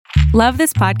Love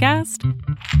this podcast?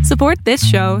 Support this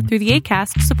show through the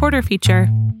Acast supporter feature.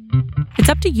 It's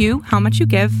up to you how much you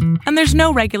give, and there's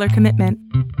no regular commitment.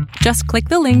 Just click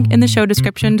the link in the show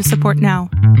description to support now.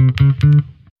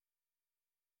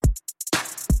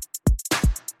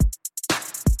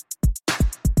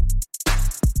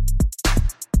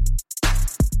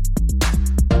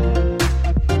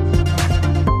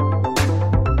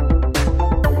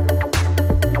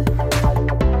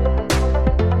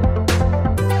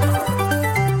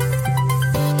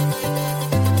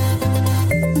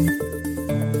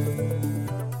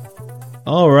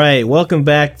 All right, welcome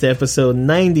back to episode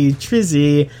 90,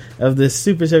 Trizzy, of the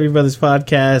Super Chevy Brothers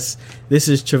podcast. This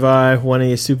is Travar, one of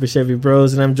your Super Chevy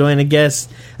bros, and I'm joined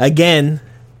again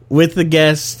with the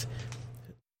guest,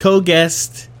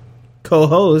 co-guest,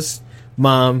 co-host,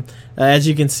 Mom. As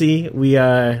you can see, we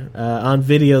are on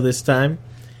video this time.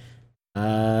 How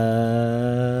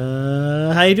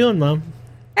you doing, Mom?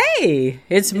 Hey,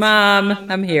 it's Mom.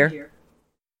 I'm here.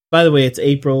 By the way, it's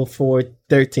April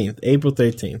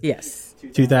 13th. Yes.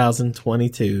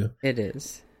 2022. It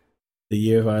is. The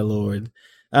year of our Lord.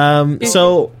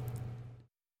 So,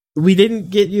 we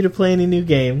didn't get you to play any new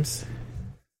games.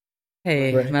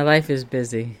 Hey, right. My life is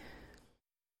busy.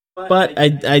 But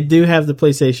I do have the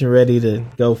PlayStation ready to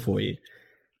go for you.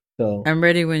 So I'm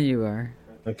ready when you are.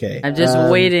 Okay. I'm just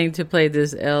waiting to play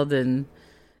this Elden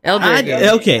game.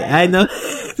 Okay, I know.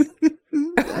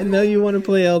 I know you want to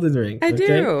play Elden Ring. I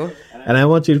do. And I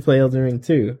want you to play Elden Ring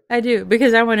too. I do,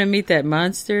 because I want to meet that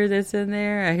monster that's in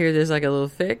there. I hear there's like a little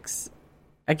fix.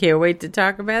 I can't wait to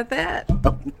talk about that.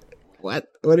 What?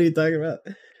 What are you talking about?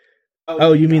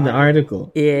 Oh, you mean the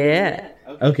article? Yeah.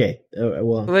 Okay.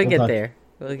 We'll get there.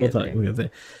 We'll get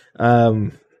there.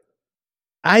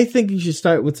 I think you should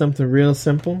start with something real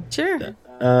simple. Sure.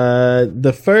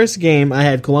 The first game I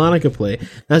had Kolonica play.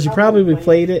 Now she probably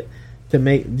played it to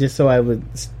make just so I would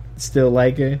still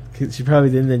like her, because she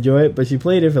probably didn't enjoy it, but she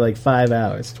played it for like 5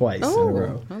 hours twice in a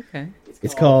row. Okay.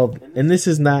 It's called, and this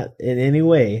is not in any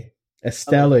way a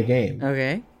stellar game.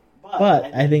 Okay.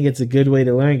 But I think it's a good way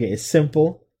to learn it. It's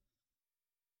simple.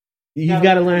 You've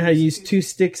got to learn how to use 2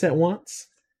 sticks at once,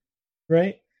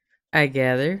 right? I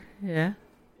gather. Yeah.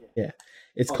 Yeah.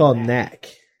 It's called Knack.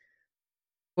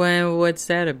 Well, what's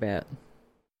that about?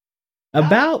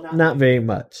 About not very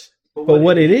much. But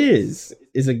what it is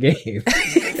a game.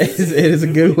 It is a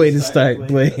good way to start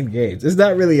playing games. It's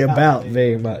not really about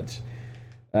very much.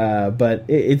 But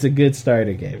it's a good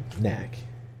starter game, Knack.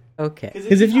 Okay.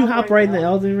 Because if you hop right in the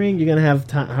Elden Ring, you're going to have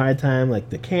a hard time, like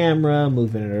the camera,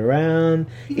 moving it around.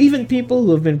 Even people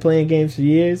who have been playing games for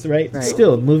years, right?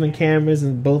 Still, moving cameras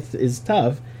and both is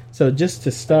tough. So just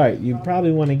to start, you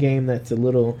probably want a game that's a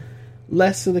little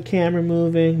less of the camera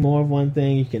moving, more of one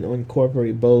thing. You can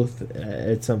incorporate both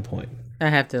at some point. I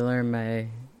have to learn my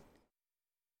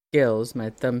skills,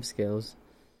 my thumb skills.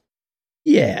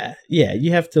 Yeah,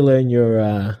 you have to learn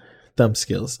your thumb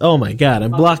skills. Oh my god,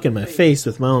 I'm blocking my face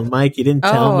with my own mic. You didn't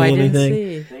tell me anything.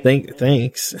 Didn't see.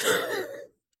 Thanks.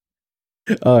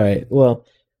 All right. Well,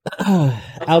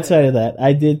 outside of that,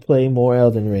 I did play more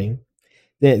Elden Ring.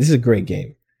 Yeah, this is a great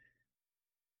game.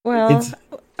 Well,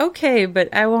 okay,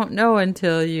 but I won't know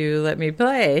until you let me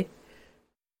play.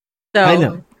 So I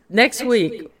know. Next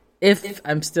week, if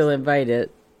I'm still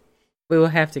invited, we will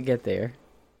have to get there.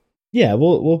 Yeah,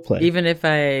 we'll play. Even if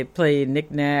I play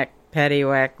knick-knack,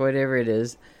 paddywhack, whatever it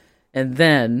is, and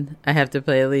then I have to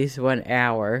play at least 1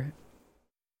 hour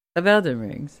of Elden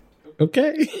Rings.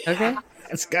 Okay. Okay?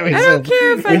 I don't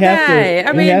care if I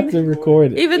die. We have to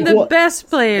record it. Even the best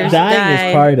players die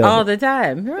is part of all it. the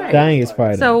time. Right. Dying is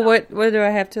part of it. So what do I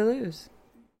have to lose?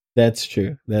 That's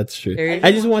true. There you I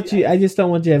go. just don't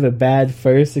want you to have a bad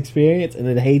first experience and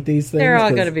then hate these things. They're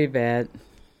all going to be bad.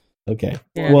 Okay.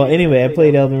 Yeah. Well, anyway, I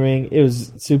played Elden Ring. It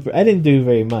was super. I didn't do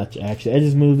very much, actually. I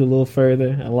just moved a little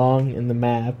further along in the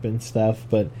map and stuff,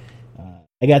 but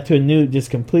I got to a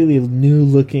completely new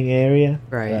looking area.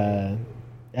 Right.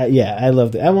 Yeah, I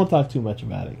loved it. I won't talk too much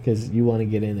about it because you want to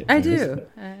get in it. I first, do. but,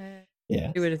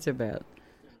 yeah. See what it's about.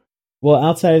 Well,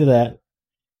 outside of that,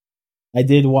 I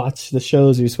did watch the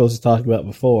shows we were supposed to talk about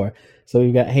before. So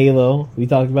we've got Halo. We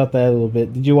talked about that a little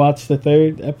bit. Did you watch the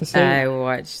 3rd episode? I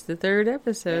watched the 3rd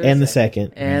episode. And the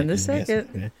 2nd. And the 2nd.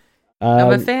 Okay.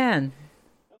 I'm a fan.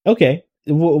 Okay.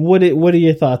 What are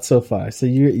your thoughts so far? So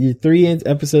you're 3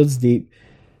 episodes deep.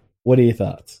 What are your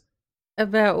thoughts?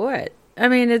 About what? I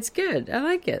mean, it's good. I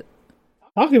like it.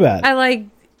 Talk about it. I like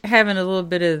having a little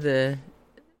bit of the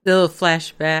little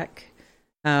flashback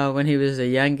when he was a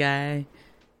young guy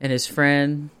and his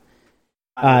friend.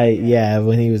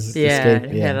 When he was it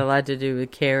had a lot to do with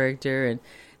character, and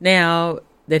now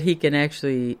that he can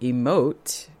actually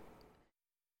emote,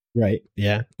 Right.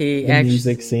 Yeah. He The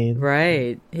music scene.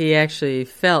 Right. He actually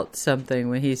felt something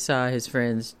when he saw his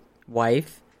friend's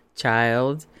wife,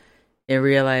 child, and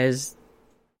realized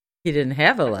he didn't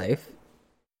have a life.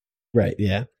 Right.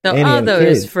 Yeah. So And he had a although kid.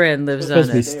 his friend lives Supposed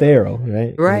to on be a sterile,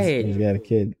 right? Right. He's got a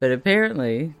kid. but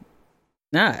apparently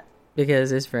not, because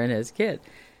his friend has a kid.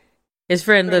 His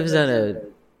friend lives on a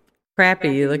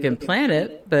crappy looking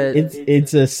planet, but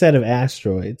It's a set of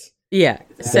asteroids. yeah,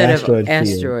 It's set an of asteroid field.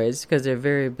 asteroids because they're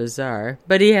very bizarre.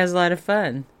 But he has a lot of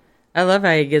fun. I love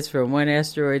how he gets from one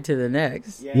asteroid to the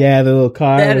next. Yeah, the little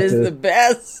car. That with is the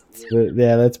best.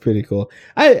 Yeah, that's pretty cool.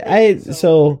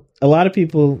 So a lot of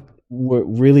people were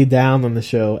really down on the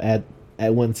show at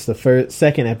once the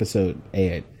second episode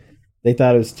aired. They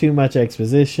thought it was too much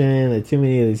exposition, and too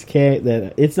many of these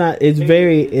that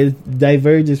it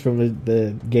diverges from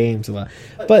the games a lot.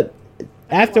 But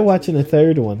after watching the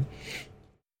third one,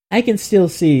 I can still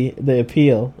see the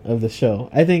appeal of the show.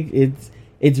 I think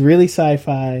it's really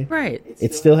sci-fi. Right.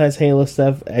 It still has Halo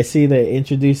stuff. I see they're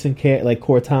introducing like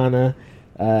Cortana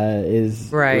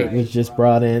was just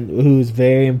brought in, who's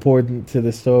very important to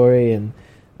the story, and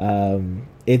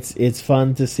it's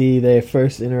fun to see their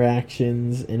first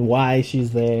interactions and why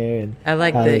she's there. And I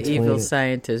like how they the explain evil it.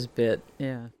 scientist bit.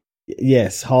 Yeah.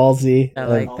 Yes, Halsey. I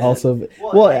like that. Also,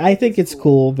 well, I think it's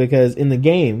cool because in the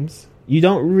games you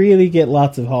don't really get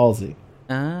lots of Halsey.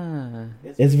 Ah.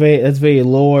 That's very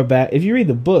lower back. If you read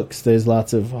the books, there's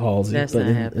lots of Halsey. That's but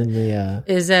not happening. in the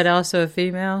Is that also a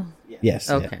female? yes,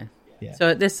 yeah. Okay. Yeah. So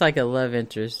it's like a love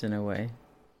interest in a way.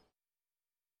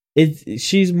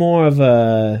 She's more of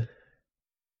a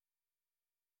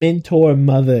mentor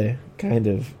mother kind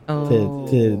of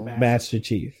to Master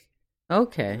Chief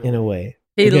Okay. in a way.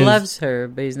 He Because- loves her,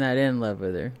 but he's not in love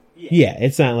with her. Yeah,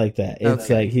 it's not like that. It's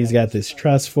Okay. like he's got this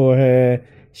trust for her.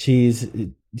 She's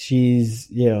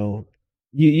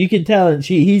you can tell, and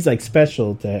he's like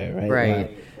special to her, right?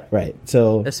 Right. Right.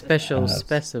 So A special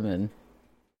specimen.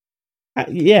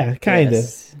 yeah, kind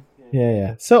Yes. of.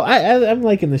 Yeah. So I'm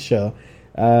liking the show.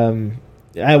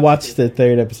 I watched the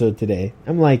third episode today.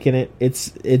 I'm liking it.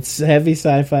 It's heavy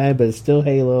sci-fi, but it's still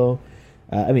Halo.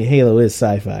 I mean, Halo is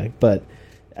sci-fi, but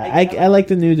I like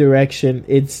the new direction.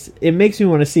 It makes me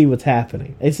want to see what's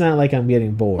happening. It's not like I'm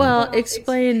getting bored. Well,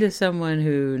 explain to someone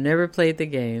who never played the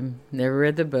game, never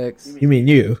read the books. You mean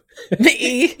you?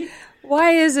 Me?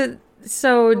 Why is it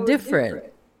so different?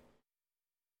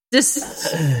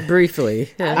 Just briefly.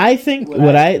 I think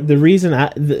what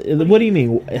do you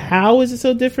mean? How is it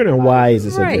so different, or why is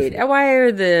it so Right. different? Why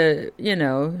are the,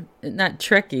 not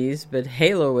Trekkies, but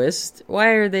Haloists, why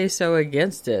are they so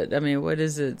against it? I mean, what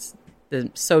is it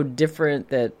so different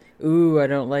that, I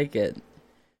don't like it?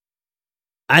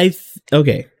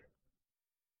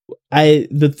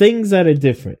 The things that are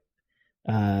different,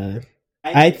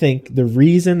 I think the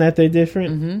reason that they're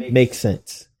different makes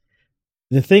sense.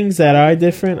 The things that are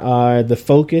different are the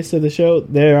focus of the show.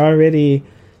 There are already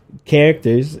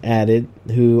characters added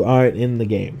who aren't in the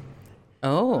game.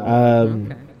 Oh.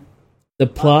 Okay. The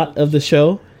plot of the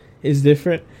show is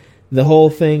different. The whole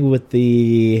thing with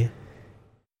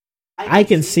I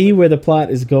can see where the plot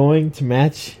is going to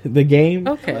match the game.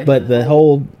 Okay. But the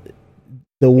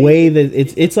way that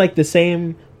it's like the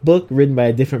same book written by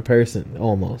a different person,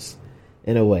 almost,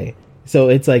 in a way. So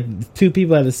it's like two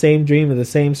people have the same dream of the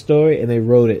same story, and they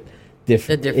wrote it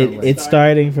different. It's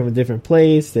starting from a different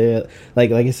place.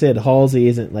 Like I said, Halsey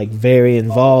isn't like very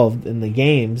involved in the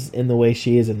games in the way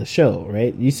she is in the show,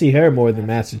 right? You see her more than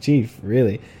Master Chief,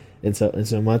 really, and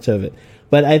so much of it.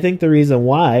 But I think the reason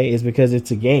why is because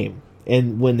it's a game,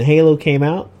 and when Halo came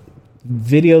out,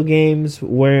 video games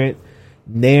weren't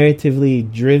narratively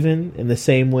driven in the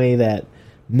same way that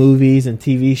movies and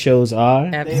TV shows are.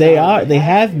 Absolutely. They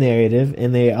have narrative,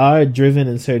 and they are driven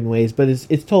in certain ways, but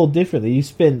it's told differently. You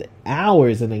spend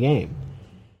hours in a game,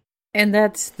 And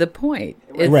that's the point.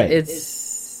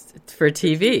 It's for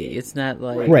TV. It's not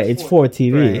like... right? It's for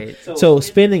TV. Right. So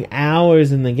spending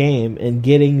hours in the game and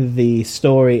getting the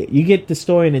story, you get the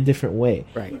story in a different way.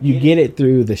 Right. You get it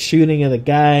through the shooting of the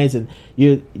guys, and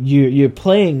you're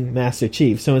playing Master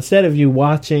Chief. So instead of you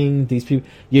watching these people,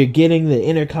 you're getting the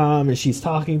intercom, and she's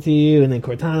talking to you, and then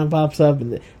Cortana pops up,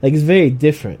 and like it's a very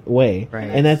different way. Right.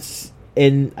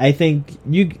 And I think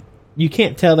you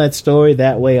can't tell that story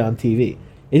that way on TV.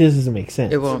 It just doesn't make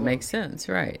sense. It won't make sense,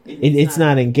 right? It's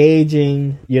not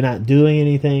engaging. You're not doing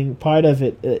anything. Part of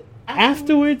it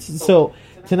afterwards. So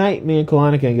tonight, me and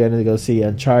Kolonica are going to go see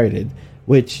Uncharted,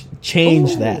 which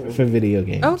changed that for video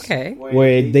games. Okay.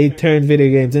 Where they turned video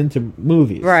games into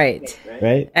movies. Right.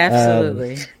 Right.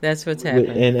 Absolutely. That's what's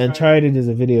happening. And Uncharted is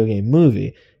a video game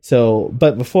movie. So,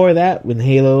 but before that, when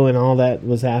Halo and all that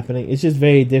was happening, it's just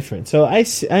very different. So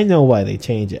I know why they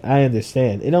change it. I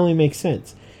understand. It only makes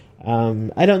sense.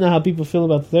 I don't know how people feel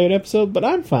about the third episode, but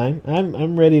I'm fine.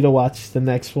 I'm ready to watch the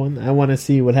next one. I want to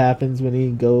see what happens when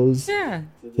he goes. Yeah.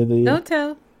 To the... Don't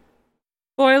tell.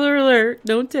 Spoiler alert.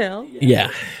 Don't tell.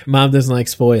 Yeah. Mom doesn't like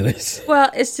spoilers.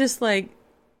 Well, it's just like,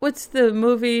 what's the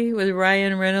movie with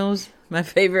Ryan Reynolds? My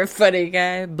favorite funny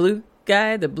guy. The blue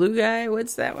guy.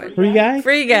 What's that one? Free Guy?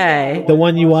 Free Guy. The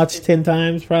one you watched 10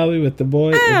 times probably with the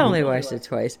boy? I only watched it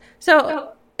twice.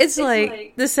 So it's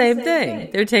like the same thing.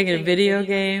 They're taking a video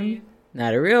game,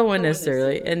 not a real one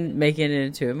necessarily, and making it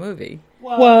into a movie.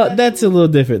 Well, that's a little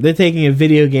different. They're taking a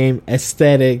video game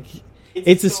aesthetic.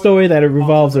 It's a story that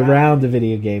revolves around the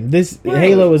video game. This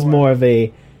Halo is more of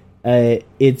a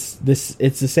it's the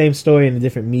same story in a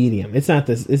different medium. It's not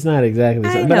exactly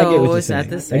the same. But I get what you're it's saying.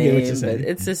 not the I get what same, you're saying. but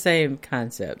it's the same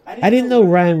concept. I didn't know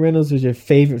Ryan Reynolds was your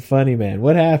favorite funny man.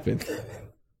 What happened?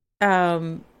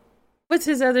 What's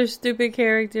his other stupid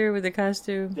character with the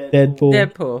costume?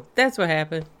 Deadpool. That's what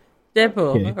happened.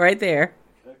 Deadpool, right there.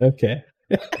 Okay.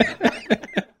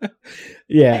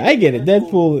 Yeah, I get it.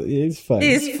 Deadpool is funny.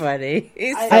 He's funny.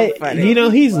 He's so funny. You know,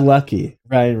 he's lucky,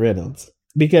 Ryan Reynolds,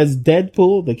 because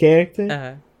Deadpool, the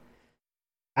character,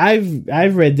 I've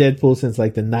read Deadpool since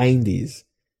like the 90s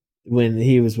when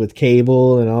he was with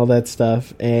Cable and all that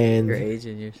stuff. And you're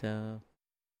aging yourself.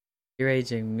 You're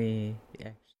aging me.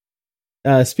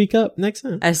 Yeah. Speak up next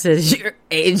time. I said you're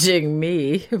aging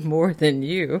me more than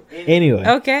you. Anyway,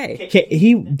 okay.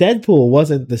 Deadpool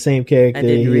wasn't the same character. I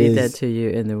didn't read that to you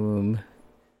in the womb.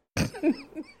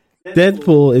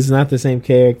 Deadpool is not the same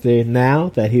character now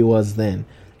that he was then.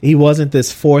 He wasn't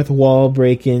this fourth wall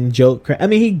breaking joke. I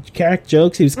mean, he cracked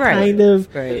jokes. He was kind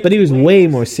of, but he was way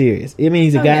more serious. I mean,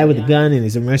 he's a guy with a gun and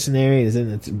he's a mercenary. He's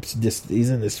in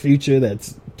this future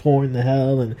that's torn to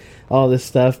hell and all this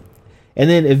stuff. And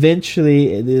then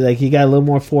eventually, like, he got a little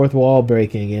more fourth wall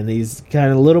breaking, and he's kind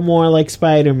of a little more like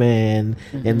Spider-Man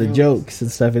and the jokes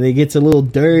and stuff. And it gets a little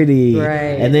dirty,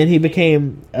 and then he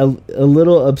became a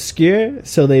little obscure.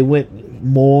 So they went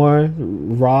more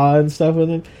raw and stuff with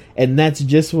him. And that's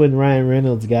just when Ryan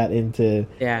Reynolds got into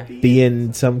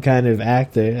being some kind of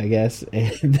actor, I guess.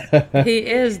 And he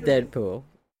is Deadpool.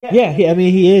 Yeah, I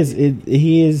mean, he is.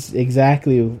 He is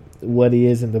exactly what he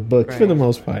is in the books for the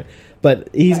most part.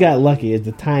 But he's got lucky.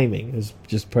 The timing is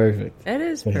just perfect. That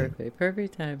is perfect.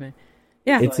 Perfect timing.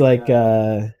 Yeah. It's like,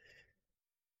 the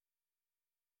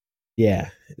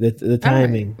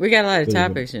timing. Right. We got a lot of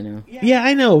topics, you know. Yeah,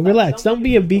 I know. Relax. Don't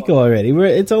be a Biko already.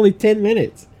 It's only 10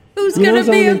 minutes. Who's going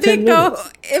to be a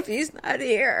Biko if he's not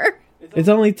here? It's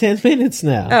only 10 minutes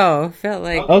now. Oh, felt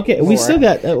like okay, more. We still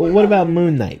got... what about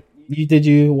Moon Knight? Did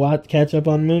you catch up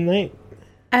on Moon Knight?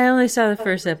 I only saw the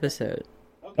first episode.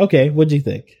 Okay, what'd you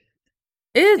think?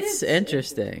 It's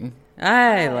interesting.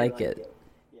 I like it.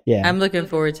 Yeah. I'm looking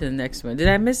forward to the next one. Did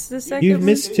I miss the second You've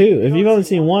missed two. If you've only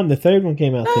seen one, the third one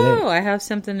came out today. Oh, I have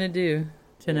something to do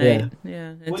tonight.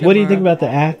 Yeah. What do you think about the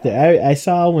actor? I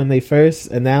saw when they first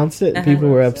announced it, people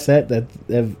were upset that...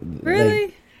 really?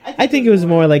 Like, I think it was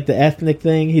more like the ethnic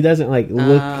thing. He doesn't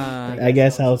look, I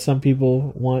guess, how some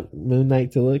people want Moon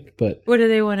Knight to look, but... What do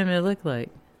they want him to look like?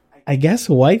 I guess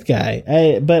a white guy.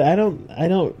 I've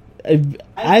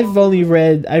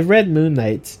read Moon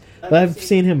Knight, but I've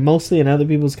seen him mostly in other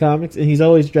people's comics, and he's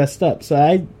always dressed up. So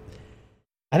I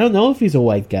don't know if he's a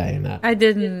white guy or not. I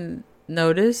didn't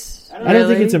notice. I don't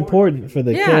think it's important for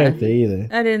the character either.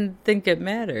 I didn't think it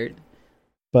mattered.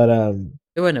 But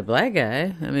it wasn't a black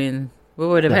guy. I mean, what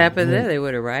would have happened there? They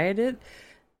would have rioted.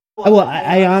 Well,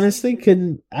 I honestly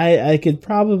couldn't. I could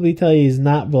probably tell you he's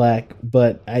not black,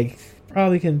 but I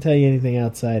probably couldn't tell you anything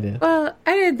outside it. Well,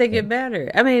 I didn't think it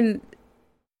mattered. I mean,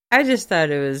 I just thought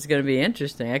it was going to be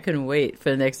interesting. I couldn't wait for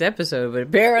the next episode, but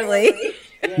apparently...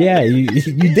 Yeah, you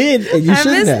did, and you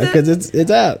shouldn't have, because it's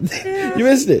out. Yeah. You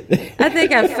missed it. I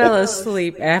think I fell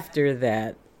asleep after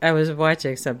that. I was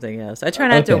watching something else. I try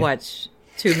not to watch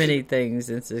too many things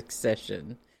in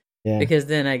succession, because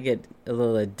then I get a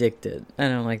little addicted. I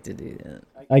don't like to do that.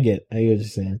 I get what you're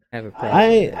saying.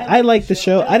 I like the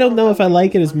show. I don't know if I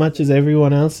like it as much as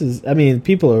everyone else is. I mean,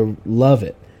 people love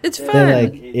it. It's fun. They're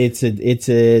like,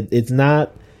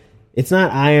 it's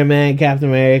not Iron Man, Captain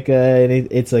America, and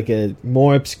it's like a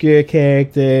more obscure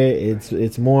character.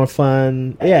 It's more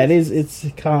fun. Yeah, it is. It's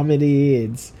comedy.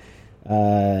 It's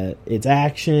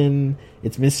action.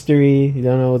 It's mystery. You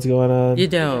don't know what's going on. You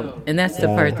don't, and that's the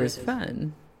part that's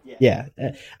fun. Yeah,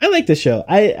 I like the show.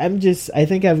 I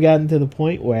think I've gotten to the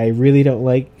point where I really don't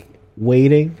like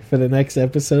waiting for the next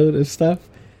episode of stuff,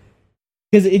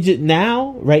 because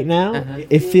right now,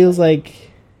 it feels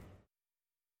like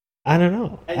I don't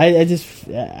know. I just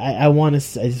want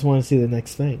to. I just want to see the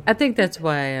next thing. I think that's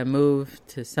why I moved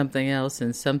to something else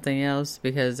and something else,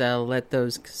 because I'll let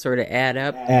those sort of add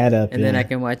up, and then I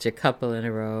can watch a couple in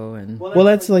a row. And well,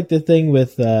 that's like the thing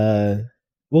with.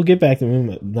 We'll get back to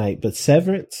Moon Knight, but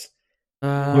Severance.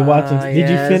 You're watching. Did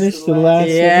you finish the last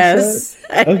episode? Yes,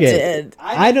 I did.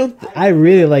 I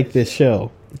really like this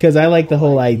show because I like the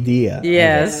whole idea.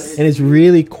 Yes, and it's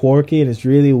really quirky and it's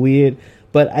really weird.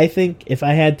 But I think if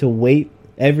I had to wait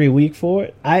every week for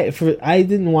it, I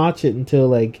didn't watch it until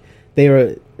like they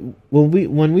were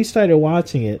when we started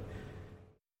watching it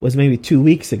was maybe 2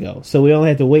 weeks ago. So we only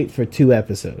had to wait for 2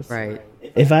 episodes. Right.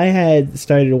 If I had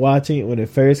started watching it when it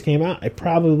first came out, I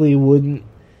probably wouldn't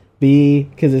be,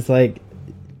 because it's like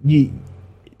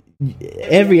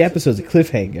every episode's a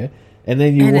cliffhanger. And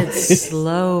then it's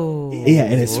slow. Yeah,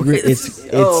 and it's slow.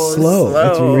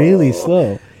 It's really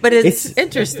slow. But it's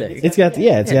interesting. It's got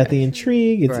the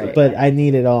intrigue. But I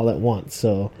need it all at once.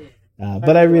 So,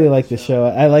 but I really like the show.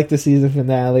 I like the season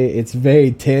finale. It's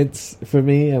very tense for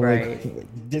me. I'm like,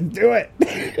 just do it.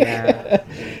 Yeah.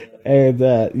 And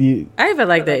I even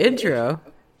like the intro.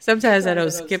 Sometimes I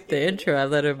don't skip the intro. I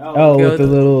let them go with the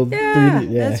little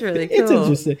 3D. Yeah, that's really cool. It's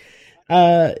interesting.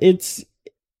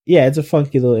 It's a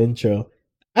funky little intro.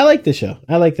 I like the show.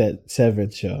 I like that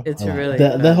Severance show. It's really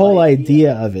the whole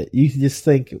idea of it. You just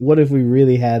think, what if we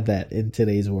really had that in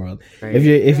today's world? Right.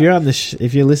 If you're on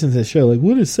if you're listening to the show, like,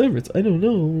 what is Severance? I don't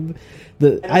know.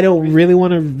 I don't really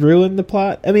want to ruin the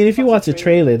plot. I mean, if you watch a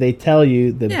trailer, they tell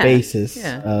you the basis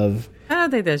of. I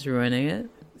don't think that's ruining it.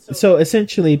 So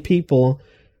essentially, people,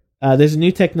 there's a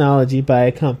new technology by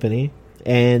a company.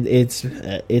 And it's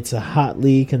a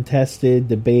hotly contested,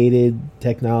 debated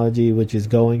technology, which is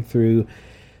going through,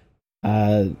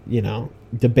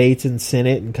 debates in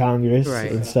Senate and Congress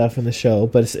and stuff in the show.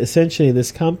 But it's essentially,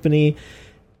 this company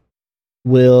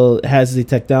has the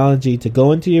technology to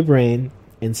go into your brain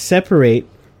and separate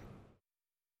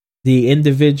the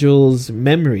individual's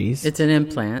memories. It's an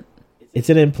implant.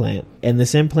 And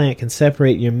this implant can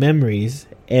separate your memories,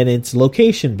 and it's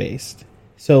location based.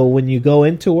 So when you go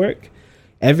into work,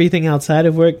 everything outside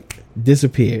of work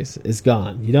disappears. It's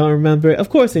gone. You don't remember. Of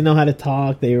course, they know how to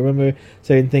talk. They remember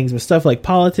certain things, but stuff like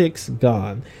politics,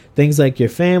 gone. Things like your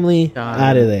family,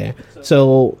 out of there.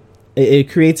 So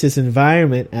it creates this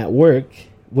environment at work,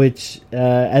 which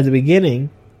at the beginning,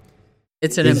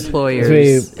 it's an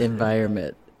employer's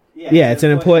environment. Yeah, it's an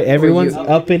employee. Everyone's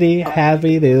uppity,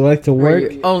 happy. They like to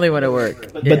work. You only want to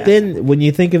work. But then, when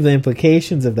you think of the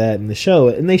implications of that in the show,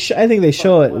 and I think they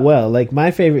show it well. Like,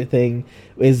 my favorite thing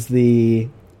is the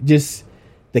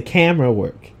camera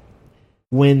work.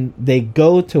 When they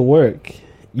go to work,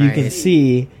 you can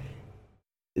see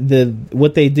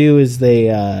what they do is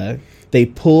they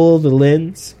pull the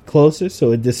lens closer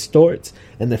so it distorts,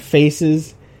 and the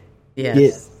faces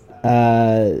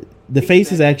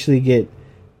actually get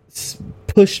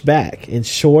pushed back and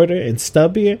shorter and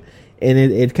stubbier, and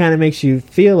it kind of makes you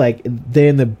feel like they're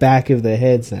in the back of their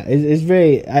heads now.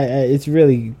 It's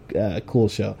really a cool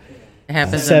show. It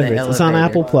happens in the elevator. It's on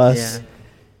Apple Plus,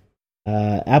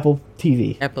 Apple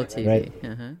TV, right?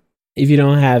 Uh-huh. If you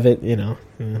don't have it,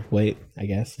 wait, I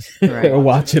guess, or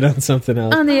watch it on something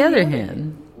else. On the other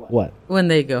hand, what? When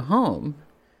they go home,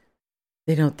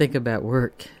 they don't think about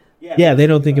work. Yeah, they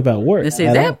don't think about work. And see,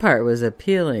 that part was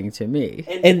appealing to me.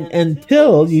 And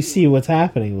until you see what's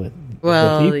happening with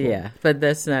people. Yeah, but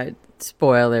that's not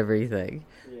spoil everything.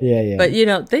 Yeah. But you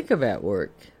don't think about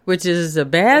work, which is a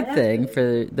bad thing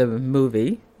for the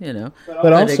movie,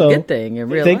 but also a good thing in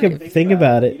real life. Think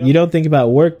about it. You don't think about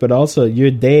work, but also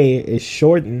your day is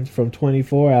shortened from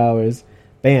 24 hours,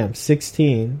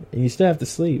 16, and you still have to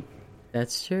sleep.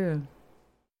 That's true.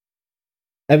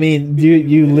 I mean,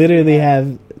 you literally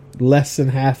have less than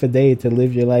half a day to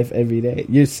live your life every day.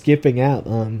 You're skipping out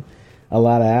on a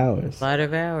lot of hours. A lot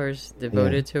of hours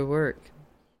devoted to work.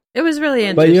 It was really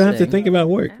interesting. But you don't have to think about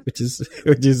work, which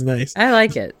is nice. I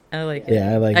like it. Yeah, I like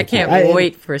it. I can't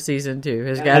wait for season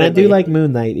 2. I do like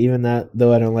Moon Knight, even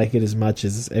though I don't like it as much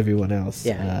as everyone else.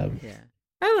 Yeah.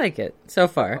 I like it so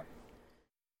far.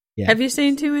 Yeah. Have you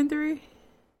seen 2 and 3?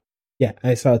 Yeah,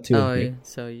 I saw 2 and 3.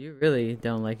 So you really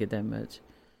don't like it that much.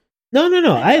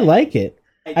 No. I like it.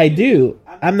 I do.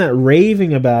 I'm not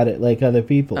raving about it like other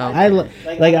people. Okay. I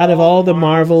like out of all the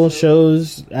Marvel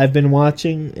shows I've been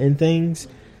watching and things,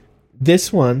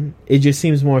 this one, it just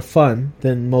seems more fun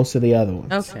than most of the other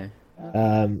ones. Okay.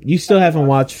 You still haven't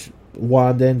watched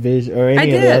Wanda and Vision or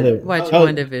any of the other. I did watch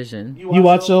WandaVision. You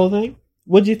watched the whole thing?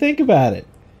 What'd you think about it?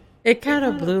 It kind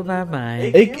of blew my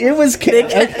mind. It was.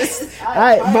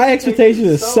 My expectation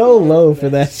is so low for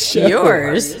that show.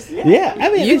 Yours? Yeah,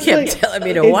 I mean, you kept telling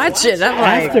me to watch it. I'm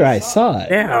like, after I saw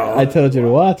it, I told you to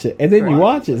watch it, and then you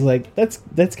watch it. It's like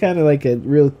that's kind of like a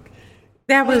real.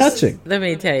 That was touching. Let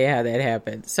me tell you how that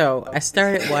happened. So I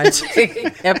started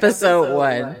watching episode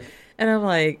 1, and I'm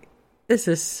like, this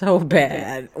is so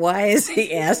bad. Why is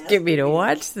he asking me to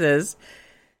watch this?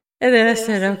 And then I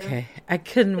said, okay, I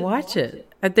couldn't watch it.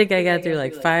 I think I got through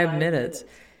like 5 minutes.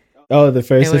 Oh, the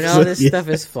first. And when all this stuff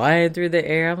is flying through the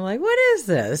air, I'm like, what is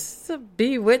this? It's a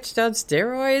Bewitched on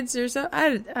steroids or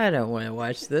something? I don't want to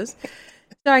watch this.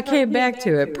 So I came back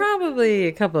to it probably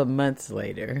a couple of months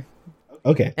later.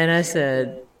 Okay. And I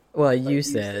said, well, you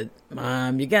said,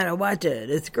 Mom, you got to watch it.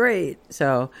 It's great.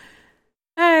 So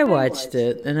I watched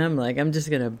it, and I'm like, I'm just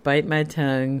going to bite my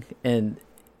tongue and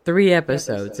 3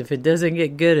 episodes. If it doesn't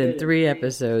get good in 3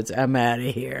 episodes, I'm out of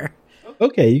here.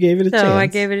 Okay, you gave it a chance. So I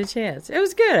gave it a chance. It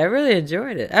was good. I really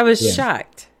enjoyed it. I was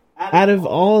shocked. Out of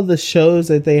all the shows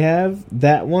that they have,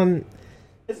 that one,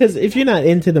 because if you're not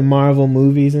into the Marvel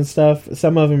movies and stuff,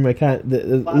 some of them are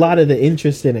a lot of the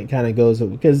interest in it kind of goes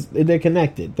because they're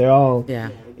connected. They're all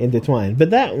intertwined.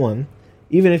 But that one,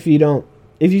 even if you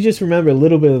just remember a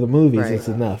little bit of the movies, it's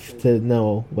enough to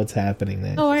know what's happening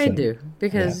there. Oh, I do,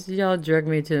 because y'all drug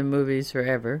me to the movies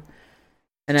forever,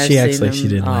 and she acts like she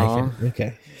didn't like it.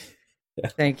 Okay.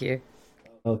 Thank you.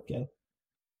 Okay.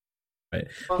 Right.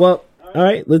 Well, all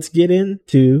right. Let's get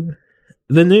into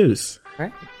the news. All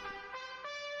right.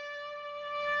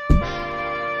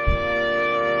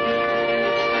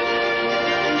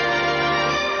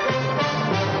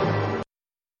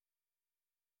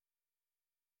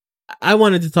 I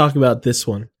wanted to talk about this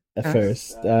one at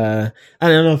first. I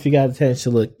don't know if you got a chance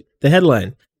to look. The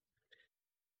headline.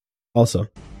 Also.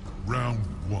 Round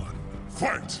 1.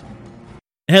 Fight!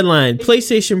 Headline,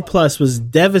 PlayStation Plus was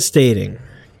devastating.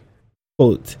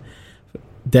 Quote,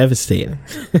 devastating.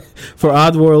 for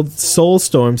Oddworld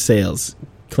Soulstorm sales,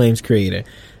 claims creator.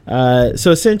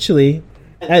 So essentially,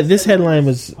 this headline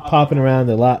was popping around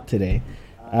a lot today.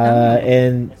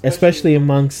 And especially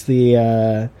amongst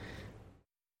the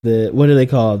what are they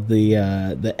called? The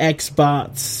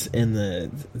Xbox and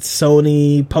the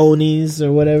Sony ponies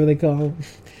or whatever they call them.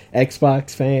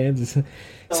 Xbox fans.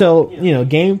 So,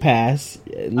 Game Pass,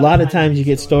 a lot of times you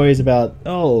get stories about,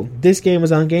 oh, this game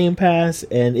was on Game Pass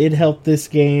and it helped this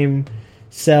game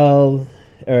sell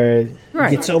or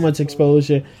get so much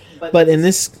exposure. But in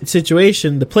this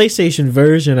situation, the PlayStation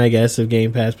version, I guess, of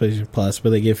Game Pass, PlayStation Plus,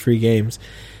 where they give free games,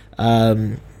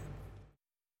 the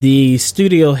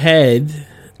studio head,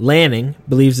 Lanning,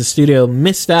 believes the studio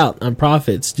missed out on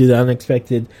profits due to the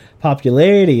unexpected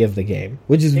popularity of the game,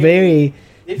 which is very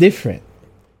different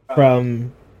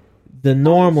from the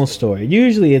normal story.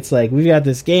 Usually it's like, we've got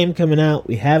this game coming out,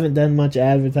 we haven't done much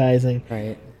advertising.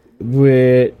 Right.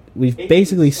 We've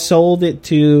basically sold it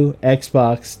to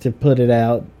Xbox to put it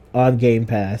out on Game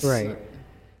Pass. Right.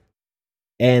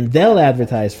 And they'll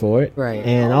advertise for it. Right.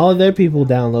 And all of their people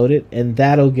download it, and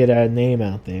that'll get our name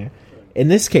out there. In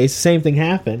this case, the same thing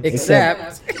happened.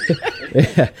 Except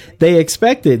they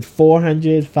expected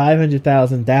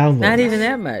 500,000 downloads. Not even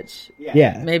that much.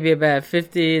 Yeah. Maybe about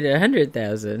 50 to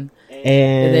 100,000.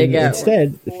 And they got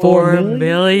instead, 4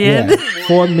 million? Yeah,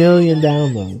 4 million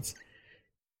downloads.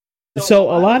 So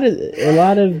a lot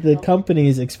of the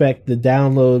companies expect the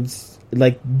downloads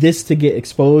like this to get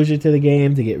exposure to the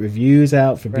game, to get reviews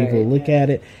out for people to look at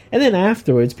it, and then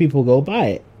afterwards people go buy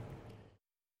it.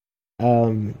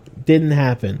 Didn't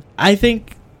happen. I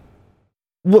think.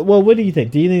 Well, what do you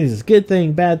think? Do you think this is a good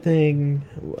thing, bad thing?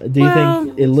 Do you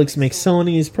think it makes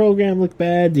Sony's program look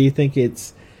bad? Do you think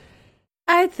it's?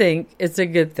 I think it's a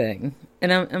good thing,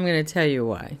 and I'm going to tell you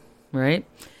why. Right?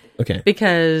 Okay.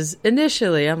 Because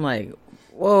initially I'm like,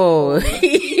 whoa,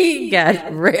 he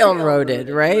got railroaded,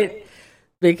 right?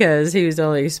 Because he was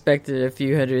only expected a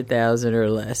few 100,000 or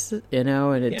less, and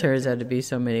it turns out to be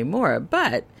so many more.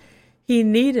 But he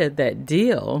needed that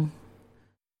deal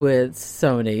with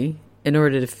Sony in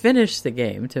order to finish the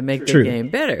game, to make the game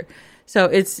better. So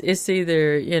it's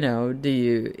either, do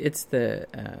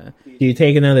you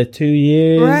take another 2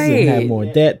 years and have more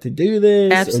debt to do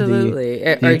this? Absolutely.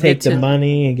 Or do you take the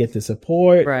money and get the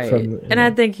support? Right. And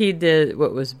I think he did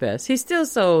what was best. He still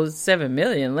sold 7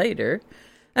 million later.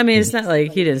 I mean, it's not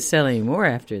like he didn't sell any more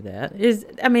after that.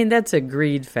 That's a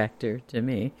greed factor to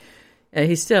me.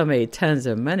 He still made tons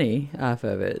of money off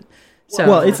of it. So,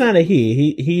 well, it's not a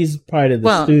he. He's part of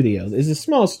the studio. It's a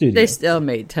small studio. They still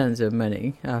made tons of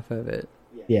money off of it.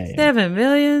 Yeah. 7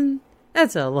 million?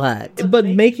 That's a lot. But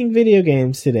making video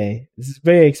games today is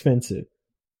very expensive.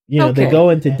 They go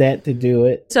into debt to do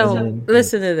it. So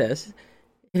listen to this.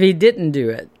 If he didn't do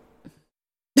it,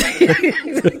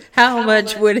 how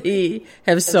much would he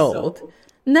have sold?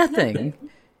 Nothing.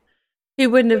 He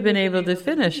wouldn't have been able to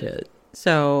finish it.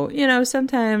 So,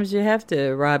 sometimes you have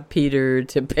to rob Peter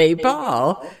to pay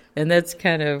Paul. And that's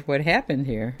kind of what happened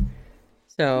here.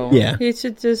 So, he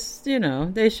should just,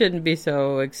 they shouldn't be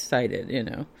so excited,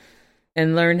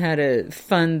 and learn how to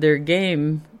fund their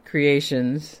game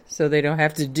creations so they don't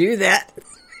have to do that.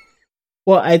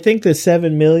 Well, I think the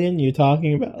 7 million you're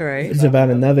talking about is about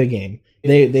another game.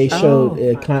 They showed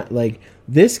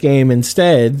this game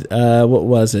instead. What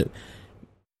was it?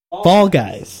 Fall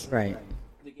Guys. Right.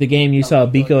 The game you saw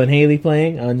Biko and Haley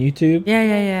playing on YouTube.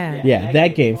 Yeah.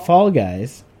 That game, Fall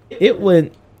Guys. It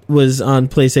was on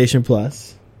PlayStation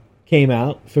Plus. Came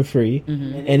out for free,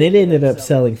 and it ended up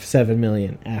selling for 7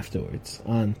 million afterwards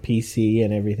on PC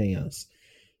and everything else.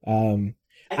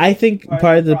 I think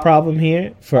part of the problem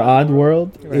here for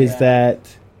Oddworld is that.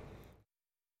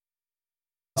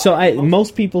 So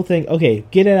most people think, okay,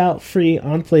 get it out free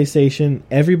on PlayStation.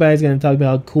 Everybody's going to talk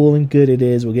about how cool and good it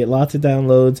is. We'll get lots of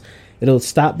downloads. It'll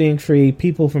stop being free.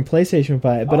 People from PlayStation will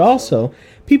buy it, but also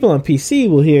people on PC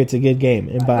will hear it's a good game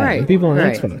and buy it. And people on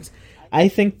Xbox. I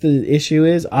think the issue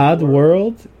is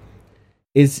Oddworld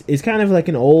is kind of like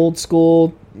an old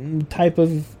school type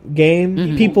of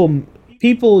game.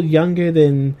 People younger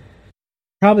than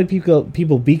probably people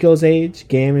Biko's age,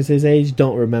 gamers his age,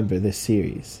 don't remember this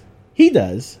series. He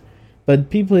does, but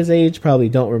people his age probably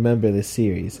don't remember this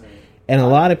series. And a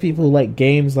lot of people who like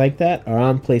games like that are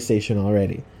on PlayStation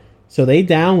already. So they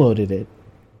downloaded it.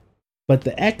 But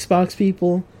the Xbox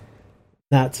people,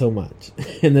 not so much.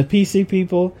 And the PC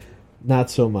people, not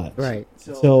so much. Right.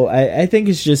 So I think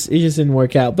it just didn't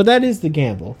work out. But that is the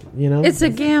gamble, It's a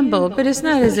gamble, but it's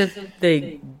not as if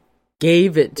they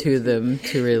gave it to them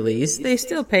to release. They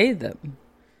still paid them.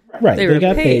 Right. They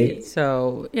got paid.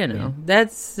 So,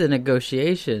 that's a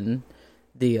negotiation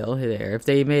deal there. If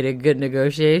they made a good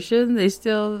negotiation, they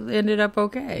still ended up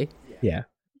okay. Yeah.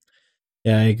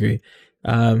 Yeah, I agree.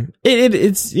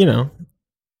 It's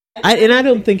I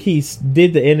don't think he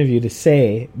did the interview to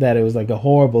say that it was like a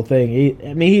horrible thing.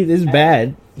 It's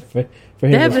bad for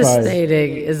him.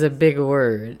 Devastating is a big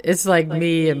word. It's like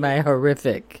me and my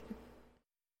horrific.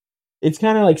 It's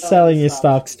kind of like selling your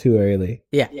stocks too early.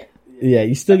 Yeah. Yeah,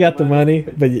 you still got the money,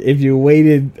 but if you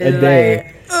waited a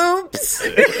day... oops!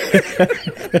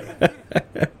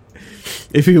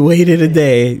 If you waited a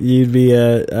day, you'd be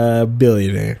a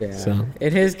billionaire. Yeah. So.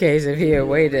 In his case, if he had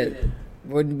waited,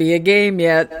 wouldn't be a game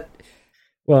yet.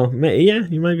 Well, yeah,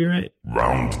 you might be right.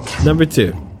 Round 2. Number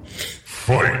 2.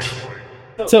 Fight.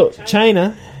 So,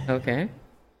 China... Okay.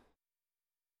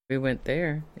 We went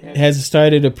there. Yeah. Has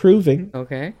started approving...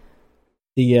 Okay.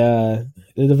 The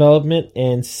development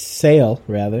and sale,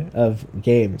 rather, of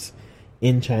games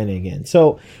in China again.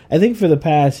 So, I think for the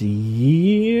past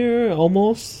year,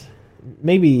 almost,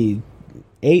 maybe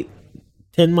 8-10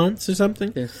 months or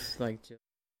something.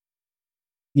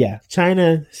 Yeah,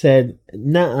 China said,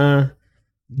 "Nuh-uh,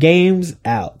 games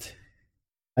out."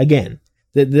 Again.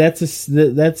 That's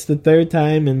the third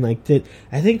time in I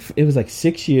think it was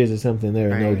 6 years or something. There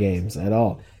were no games at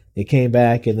all. They came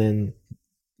back and then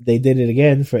they did it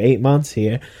again for 8 months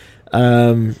here.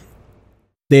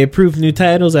 They approved new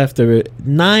titles after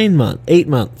 8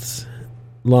 months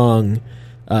long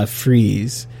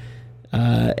freeze,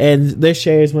 and their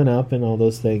shares went up and all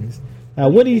those things.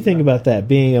 What do you think about that?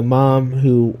 Being a mom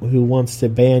who wants to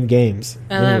ban games.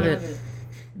 I love it.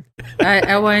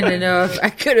 I wanted to know if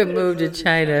I could have moved to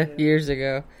China years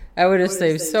ago. I would have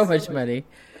saved so much money.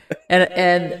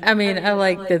 And I mean, I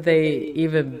like that they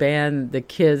even banned the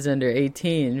kids under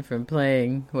 18 from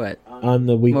playing, on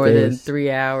the weekdays. More than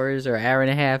 3 hours or hour and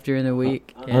a half during the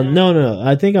week. Yeah. No.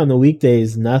 I think on the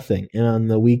weekdays, nothing. And on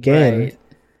the weekend,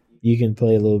 you can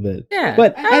play a little bit. Yeah.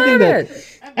 But I think that,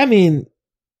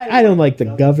 I don't like the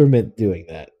government doing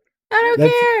that. I don't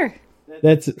care.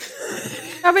 That's...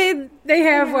 they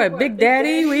have Big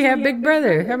Daddy? We have Big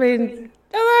Brother.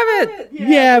 I love it.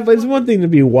 Yeah, but it's one thing to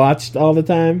be watched all the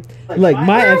time. Like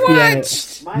my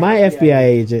FBI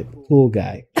agent, cool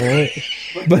guy, right?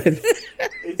 But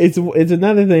it's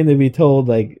another thing to be told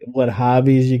what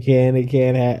hobbies you can and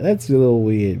can't have. That's a little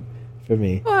weird for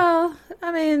me. Well,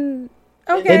 okay.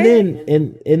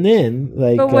 And then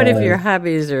But what if your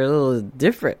hobbies are a little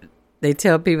different? They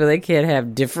tell people they can't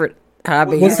have different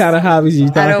hobbies. What kind of hobbies are you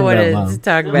talking about, Mom? I don't want to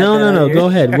talk about that. No. Go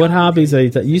ahead. What hobbies are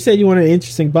you you said you want an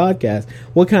interesting podcast.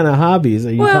 What kind of hobbies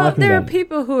are you talking about? Well, there are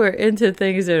people who are into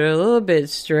things that are a little bit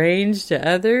strange to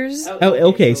others. Oh,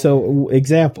 okay. So,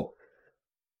 example.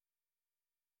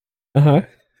 Uh-huh.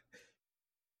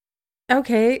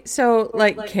 Okay, so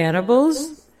like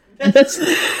cannibals. That's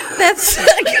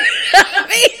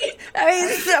I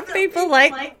mean, some people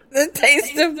like the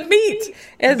taste of meat,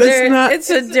 and it's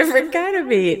a different kind of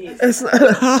meat. That's not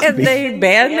a hobby. And they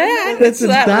ban that. That's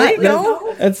not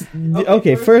legal. That's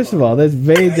okay. First of all, that's a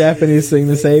very Japanese thing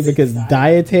to say because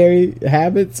dietary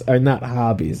habits are not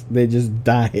hobbies; they're just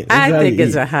diet. I think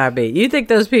it's a hobby. You think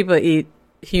those people eat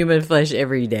human flesh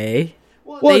every day?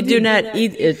 Well, they do not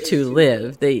eat it to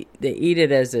live. They eat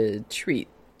it as a treat.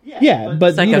 Yeah,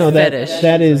 but like you know that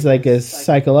is like a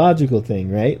psychological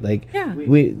thing, right? Like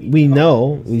we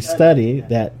know, we study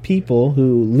that people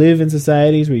who live in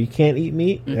societies where you can't eat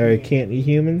meat or can't eat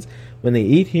humans, when they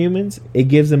eat humans, it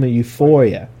gives them a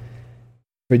euphoria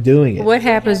for doing it. What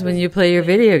happens when you play your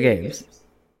video games?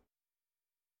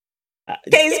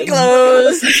 Case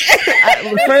closed.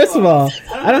 First of all,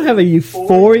 I don't have a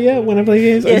euphoria when I play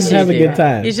games. I just have a good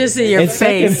time. You just see your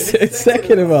face.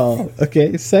 Second of all, I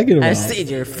see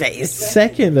your face.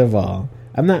 Second of all,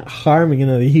 I'm not harming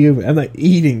another human. I'm not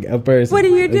eating a person. What are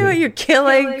you doing? You're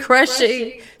killing,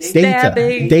 crushing,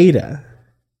 stabbing. Data.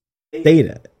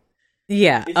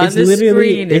 Yeah, it's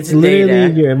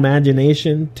literally your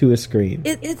imagination to a screen.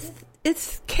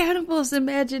 It's cannibals'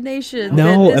 imagination.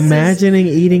 No, imagining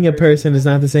eating a person is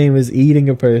not the same as eating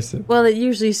a person. Well, it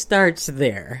usually starts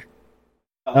there.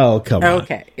 Oh, come on.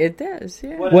 Okay, it does,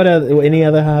 yeah. Any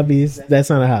other hobbies?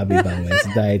 That's not a hobby, by the way.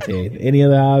 It's dietary. Any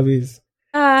other hobbies?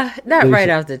 Not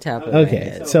right off the top of my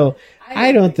head. So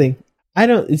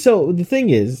so the thing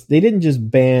is, they didn't just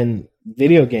ban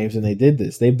video games when they did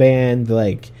this. They banned,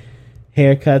 like,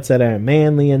 haircuts that aren't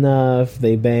manly enough.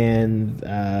 They banned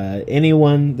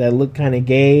anyone that look kind of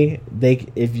gay.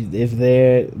 If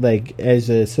they're like as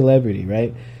a celebrity,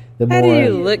 right? How do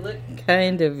you look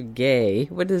kind of gay?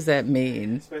 What does that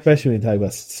mean? Especially when you talk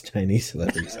about Chinese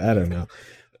celebrities. I don't know,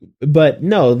 but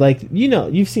no, like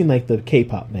you've seen like the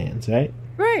K-pop bands, right?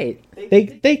 Right.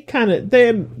 They kind of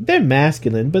they're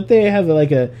masculine, but they have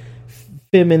like a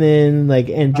feminine, like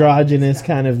androgynous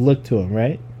kind of look to them,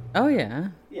 right? Oh yeah.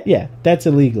 Yeah, that's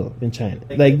illegal in China.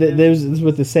 Like there was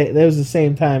the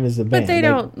same time as the ban. But they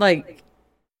don't like.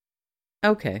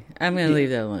 Okay, I'm gonna leave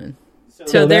that alone.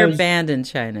 So they're banned in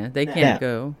China. They can't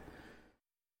go.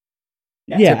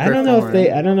 Yeah, I don't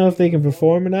know if they can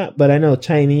perform or not. But I know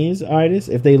Chinese artists,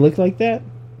 if they look like that,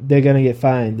 they're gonna get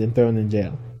fined and thrown in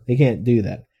jail. They can't do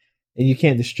that, and you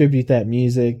can't distribute that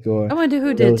music or. I wonder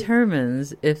who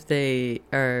determines if they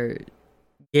are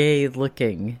gay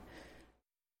looking.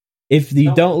 If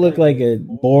you don't look like a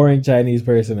boring Chinese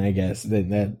person, I guess, then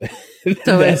that.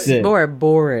 So it's more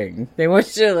boring. They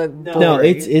want you to look boring. No,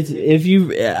 it's if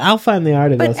you. I'll find the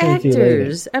article. But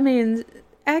actors,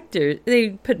 actors, they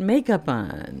put makeup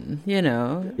on.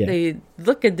 They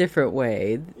look a different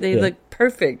way. They look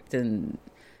perfect and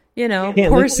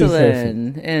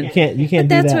porcelain and you can't.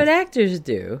 But that's what actors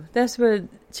do. That's what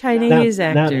Chinese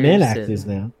actors. Not men actors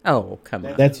now. Oh, come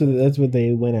on. That's what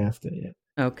they went after. Yeah.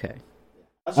 Okay.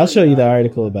 I'll show you the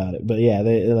article about it, but yeah,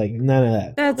 they're like none of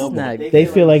that. That's not. They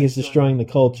feel like it's destroying the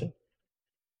culture.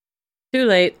 Too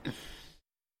late.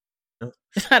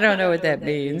 I don't know what that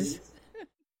means.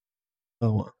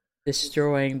 Oh,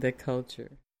 destroying the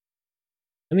culture.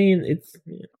 I mean, it's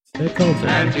their culture.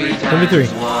 Number 3.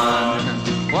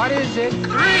 What is it? 3.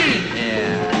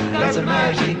 Yeah, that's a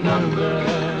magic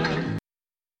number.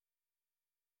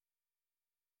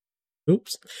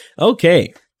 Oops.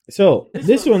 Okay. So,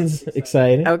 this one's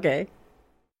exciting. Okay.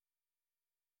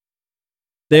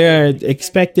 There are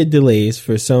expected delays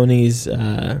for Sony's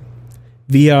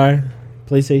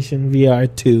PlayStation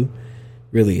VR 2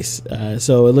 release.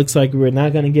 So, it looks like we're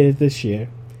not going to get it this year,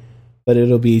 but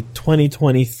it'll be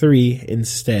 2023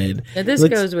 instead. Now, this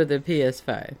goes with the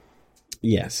PS5.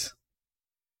 Yes.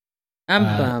 I'm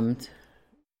bummed.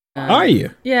 Are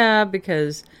you? Yeah,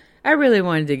 because I really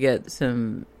wanted to get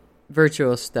some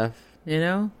virtual stuff,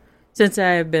 since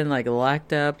I have been like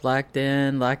locked up, locked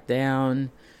in, locked down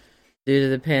due to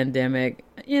the pandemic.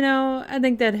 I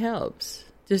think that helps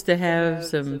just to have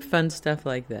some fun stuff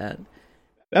like that.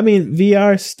 I mean,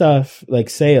 VR stuff like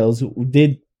sales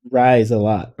did rise a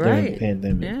lot during the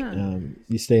pandemic. Yeah.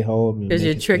 You stay home because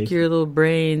you trick your little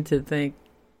brain to think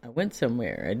I went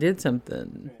somewhere, I did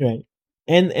something, right?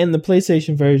 And the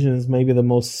PlayStation version is maybe the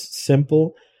most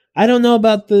simple. I don't know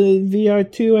about the VR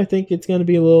 2. I think it's going to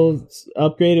be a little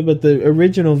upgraded, but the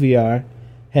original VR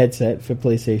headset for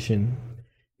PlayStation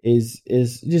is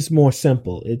just more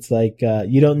simple. It's like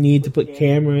you don't need to put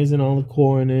cameras in all the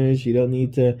corners. You don't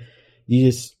need to. You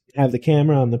just have the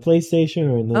camera on the PlayStation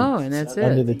or and that's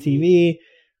under the TV.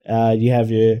 You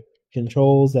have your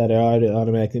controls that are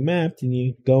automatically mapped, and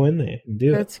you go in there and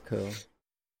do That's cool.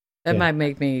 That might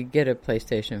make me get a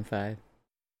PlayStation 5.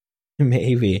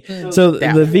 Maybe. So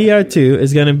the VR2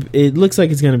 is it looks like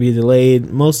it's gonna be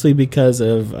delayed, mostly because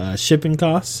of shipping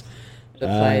costs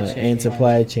and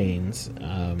supply chains,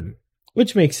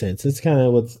 which makes sense. It's kind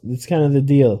of the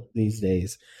deal these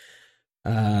days.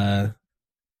 I'm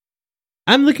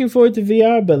looking forward to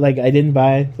VR, but like I didn't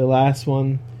buy the last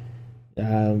one.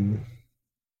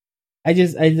 I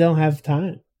don't have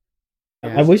time.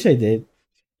 Yeah. I wish I did.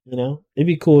 You know, it'd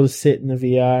be cool to sit in the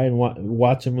VR and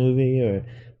watch a movie or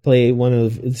play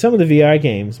some of the VR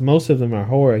games. Most of them are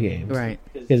horror games, right?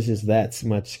 Because it's just that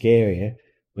much scarier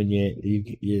when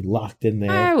you're locked in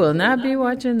there. I will not be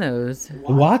watching those.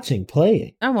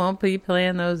 Playing. I won't be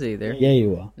playing those either. Yeah, you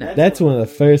will. No. That's one of the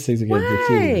first things you're gonna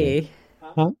do.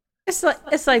 Huh?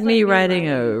 It's like me riding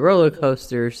a roller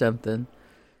coaster or something.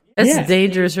 That's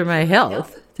dangerous for my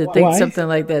health to think something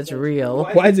like that's real.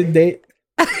 Why is it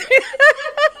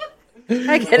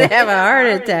I could have a heart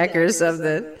attack or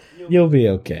something. You'll be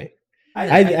okay.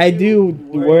 I do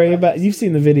worry about. You've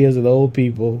seen the videos of the old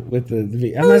people with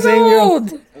the. I'm not saying you're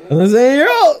old. I'm not saying you're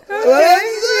old.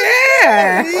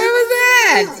 Yeah. What was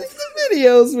that? It's the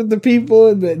videos with the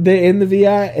people they're in the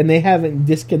VR and they haven't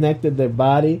disconnected their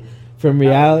body from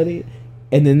reality,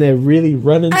 and then they're really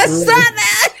running. I saw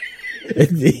that. I'm an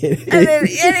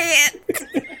idiot.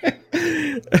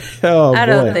 Oh, I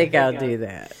don't think I'll do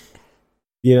that.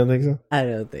 You don't think so? I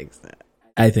don't think so.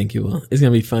 I think you will. It's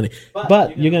gonna be funny,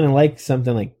 but you're gonna like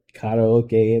something like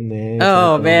karaoke in there.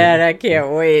 Oh man, I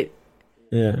can't wait.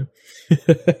 Yeah,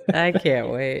 I can't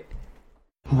wait.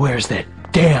 Where's that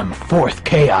damn fourth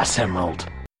Chaos Emerald?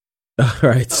 All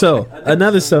right, so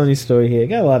another Sony story here.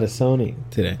 Got a lot of Sony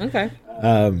today. Okay.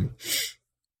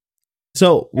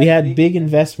 So we had big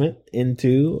investment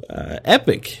into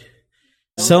Epic.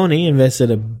 Sony invested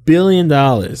 $1 billion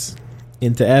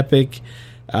into Epic.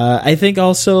 I think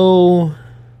also it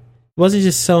wasn't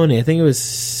just Sony. I think it was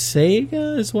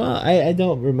Sega as well. I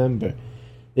don't remember.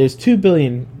 There's $2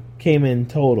 billion came in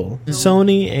total.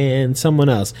 Sony and someone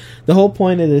else. The whole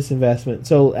point of this investment.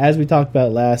 So as we talked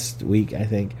about last week, I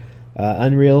think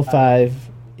Unreal 5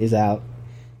 is out.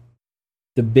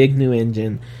 The big new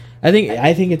engine. I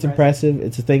think it's impressive.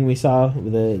 It's a thing we saw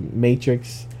with the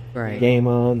Matrix game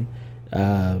on.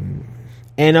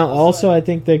 And also, I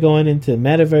think they're going into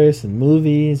metaverse and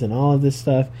movies and all of this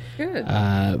stuff. Good.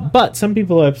 But some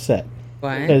people are upset.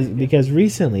 Why? Because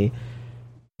recently,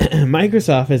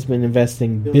 Microsoft has been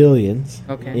investing billions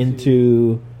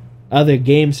into other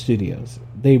game studios.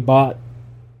 They bought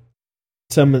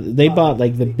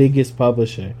like the biggest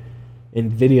publisher in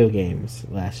video games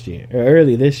last year or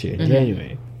early this year,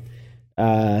 January.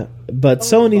 But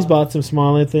Sony's bought some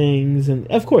smaller things, and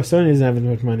of course Sony doesn't have as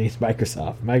much money as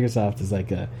Microsoft. Microsoft is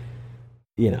like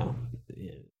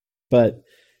but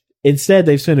instead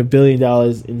they've spent $1 billion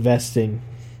investing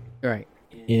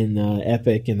in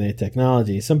Epic and their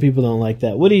technology. Some people don't like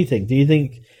that. What do you think? Do you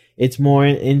think it's more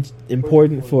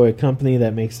important for a company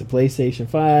that makes the PlayStation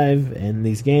 5 and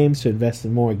these games to invest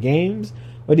in more games,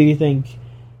 or do you think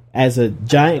as a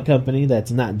giant company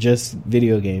that's not just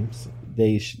video games,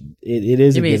 it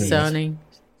is. You mean Sony?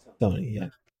 Sony, yeah.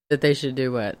 That they should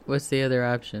do what? What's the other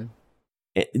option?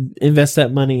 Invest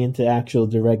that money into actual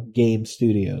direct game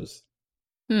studios.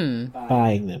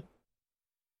 Buying them.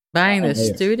 Buying the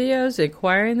studios,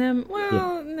 acquiring them?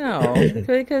 Well, no,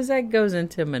 because that goes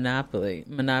into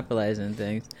monopolizing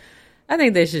things. I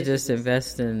think they should just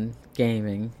invest in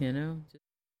gaming. Just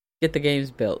get the games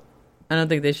built. I don't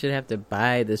think they should have to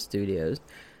buy the studios.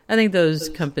 I think those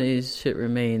companies should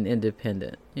remain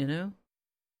independent,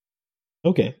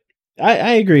 Okay.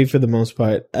 I agree for the most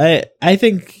part. I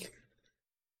think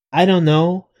I don't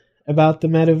know about the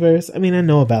metaverse. I mean, I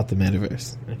know about the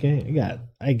metaverse. Okay?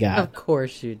 I got Of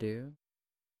course you do.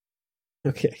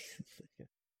 Okay.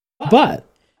 But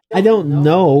I don't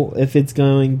know if it's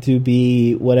going to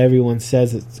be what everyone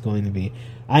says it's going to be.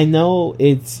 I know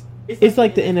it's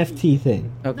like the NFT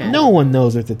thing. Okay. No one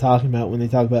knows what they're talking about when they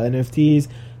talk about NFTs.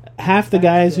 Half the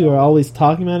guys who are always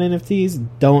talking about NFTs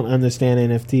don't understand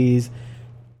NFTs.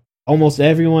 Almost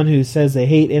everyone who says they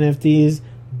hate NFTs,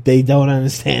 they don't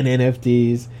understand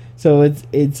NFTs. So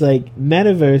it's like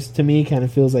metaverse to me kind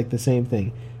of feels like the same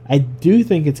thing. I do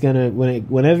think it's gonna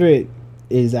whenever it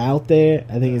is out there,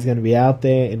 I think it's gonna be out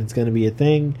there and it's gonna be a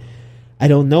thing. I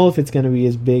don't know if it's gonna be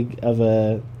as big of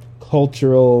a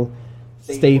cultural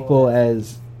staple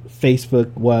as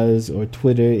Facebook was or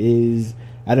Twitter is.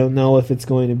 I don't know if it's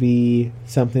going to be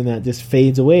something that just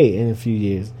fades away in a few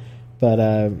years. But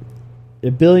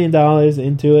 $1 billion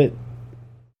into it,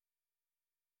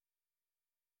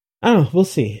 I don't know. We'll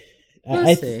see.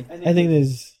 I think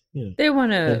there's They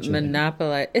want to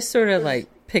monopolize. It's sort of like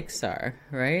Pixar,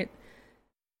 right?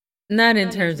 Not in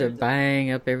terms of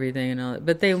buying up everything and all that,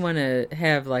 but they want to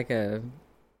have like the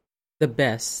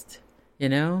best, you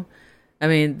know? I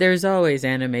mean, there's always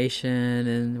animation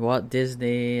and Walt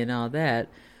Disney and all that,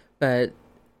 but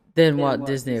then Walt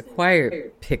Disney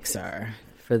acquired Pixar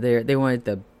they wanted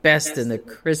the best and the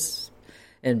crisp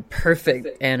and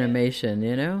perfect animation,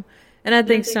 you know? And I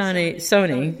think Sony,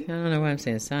 I don't know why I'm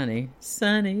saying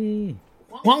Sony.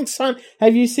 Wong Sun.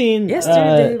 Have you seen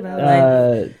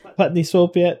Putney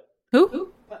Swope yet?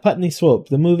 Who? Putney Swope,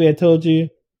 the movie I told you.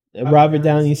 Robert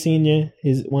Downey Sr.,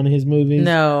 one of his movies.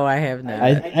 No, I have not.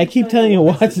 I keep telling you to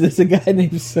watch this. A guy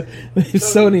named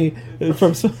Sony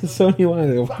from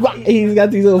Sony. He's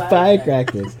got these little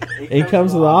firecrackers. And he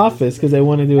comes to the office because they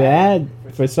want to do an ad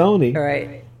for Sony.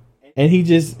 Right. And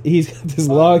he's got this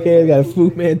long hair, got a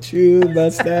Fu Manchu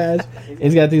mustache.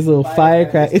 He's got these little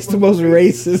firecrackers. It's the most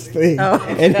racist thing. Oh.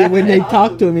 And then when they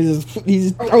talk to him, he just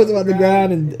throws them on the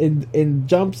ground and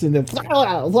jumps and then it's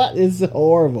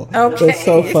horrible. Okay. It's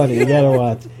so funny. You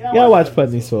gotta watch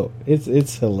Putney Swope.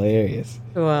 It's hilarious.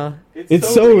 Well, it's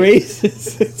so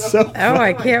racist. It's so funny.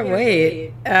 I can't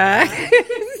wait.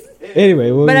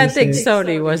 Anyway, but I think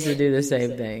Sony wants to do the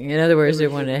same thing. In other words, they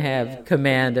want to have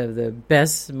command of the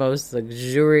best, most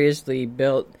luxuriously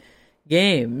built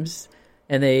games,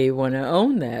 and they want to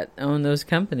own those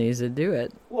companies that do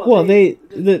it. Well,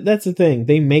 that's the thing.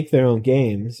 They make their own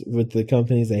games with the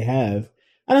companies they have.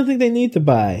 I don't think they need to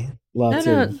buy lots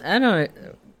of.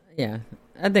 Yeah,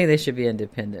 I think they should be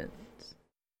independent.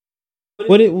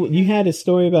 You had a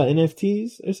story about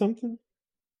NFTs or something?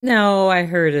 No, I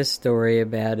heard a story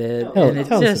about it, and it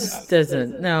just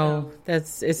doesn't. No,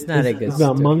 it's not a good. It's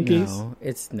about monkeys. No,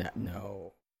 it's not.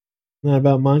 No, not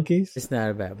about monkeys. It's not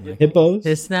about monkeys. Hippos.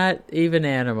 It's not even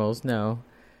animals. No.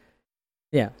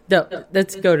 Yeah. No,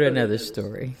 let's go to another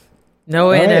story.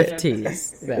 No all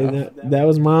NFTs. Right. No. That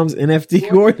was Mom's NFT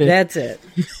coordinate. That's it.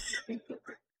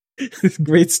 It's a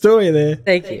great story there.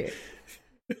 Thank you.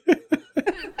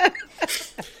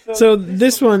 So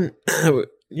this one.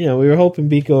 We were hoping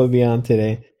Biko would be on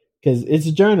today because it's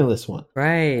a journalist one.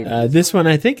 Right. This one,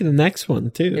 I think the next one,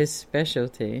 too. His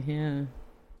specialty,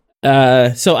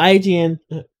 yeah. So IGN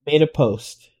made a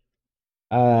post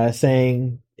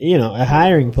saying, a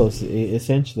hiring post,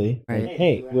 essentially. Right. Like,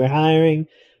 hey, we're hiring.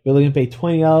 We're looking to pay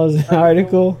 $20 an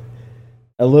article.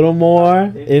 A little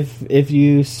more if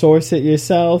you source it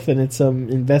yourself and it's some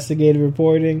investigative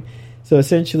reporting. So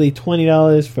essentially,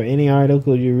 $20 for any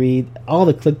article you read, all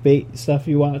the clickbait stuff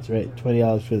you watch, right?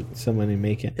 $20 for someone to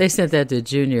make it. They sent that to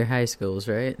junior high schools,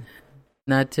 right?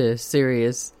 Not to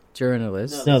serious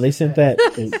journalists. No, they sent that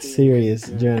to serious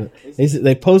journalists.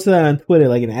 They posted that on Twitter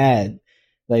like an ad,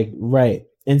 right.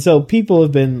 And so people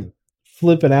have been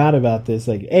flipping out about this.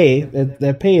 Like, A,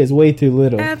 that pay is way too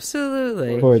little.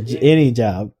 Absolutely. For any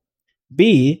job.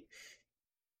 B,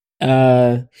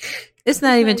 it's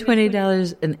not even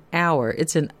 $20 an hour.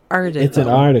 It's an article. It's an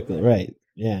article, right?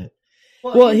 Yeah.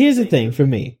 Well, here's the thing for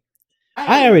me.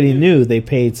 I already knew they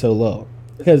paid so low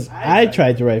because I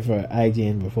tried to write for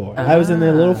IGN before. I was in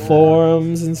their little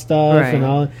forums and stuff and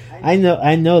all. I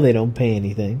know they don't pay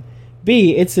anything.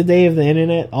 B, it's the day of the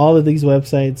internet. All of these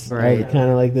websites are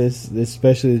kind of like this,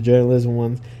 especially the journalism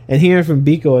ones. And hearing from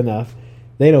Biko enough,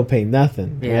 they don't pay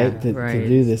nothing, right, to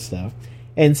do this stuff.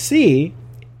 And C.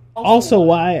 Also,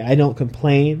 why I don't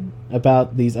complain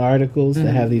about these articles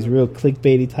that have these real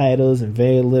clickbaity titles and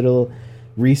very little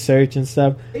research and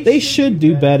stuff. They should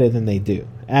do better than they do.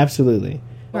 Absolutely.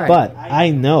 Right. But I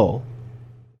know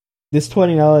this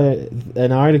 $20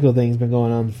 an article thing has been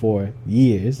going on for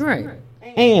years. Right.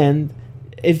 And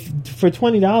if for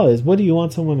 $20, what do you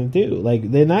want someone to do?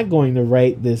 Like, they're not going to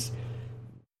write this.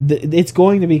 It's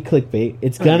going to be clickbait.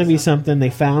 It's going to be something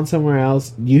they found somewhere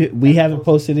else. We haven't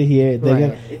posted it here.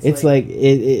 It's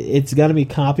going to be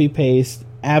copy paste.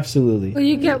 Absolutely. Well,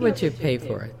 you get what you pay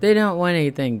for. They don't want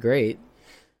anything great.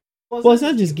 Well, it's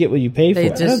not just get what you pay for. They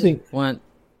just want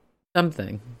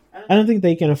something. I don't think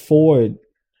they can afford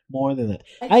more than that.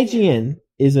 IGN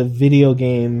is a video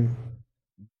game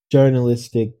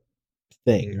journalistic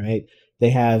thing, right? They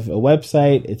have a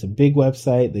website. It's a big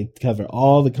website. They cover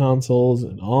all the consoles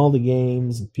and all the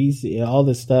games and PC, all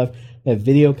this stuff. They have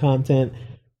video content.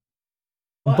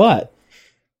 But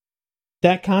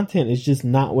that content is just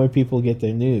not where people get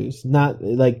their news. Not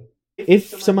like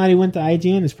if somebody went to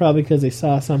IGN, it's probably because they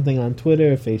saw something on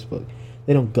Twitter or Facebook.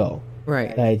 They don't go to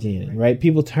IGN, right?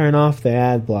 People turn off their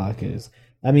ad blockers.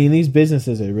 I mean, these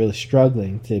businesses are really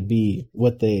struggling to be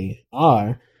what they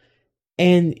are.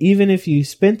 And even if you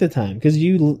spent the time, because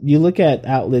you look at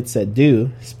outlets that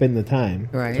do spend the time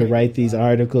to write these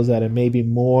articles that are maybe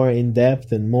more in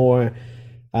depth and more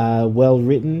well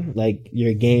written, like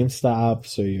your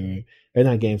GameStops or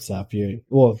not GameStop,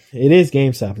 it is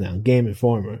GameStop now, Game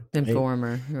Informer.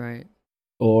 Right.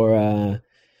 Or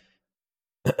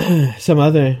some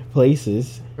other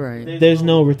places. Right. There's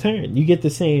no return. You get the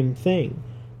same thing.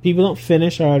 People don't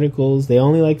finish articles. They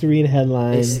only like to read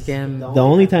headlines. They skim. The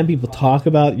only time people talk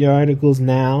about your articles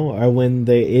now are when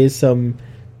there is some,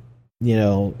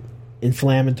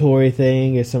 inflammatory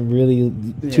thing or some really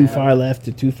too far left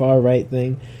or too far right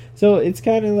thing. So it's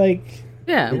kind of like...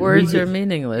 Yeah, words are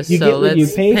meaningless. You get what you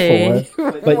pay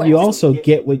for, but you also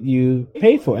get what you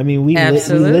pay for. I mean, we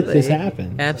let this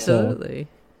happen. Absolutely.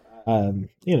 So,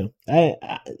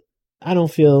 I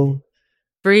don't feel...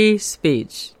 Free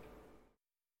speech.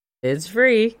 It's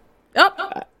free.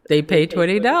 Oh, they pay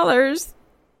 $20.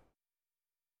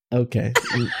 Okay.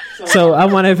 So I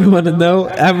want everyone to know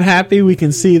I'm happy we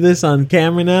can see this on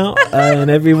camera now, and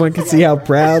everyone can see how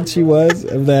proud she was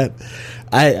of that.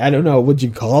 I don't know. Would you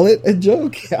call it a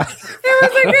joke? It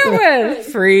was a good one.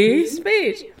 Free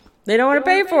speech. They don't want to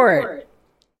pay for it.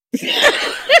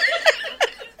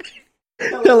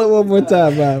 Tell it one more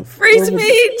time, Bob. Free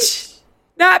speech.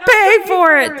 Not paying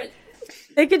for it.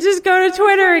 They could just go to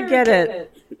Twitter and get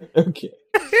it. Okay.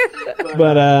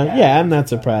 But I'm not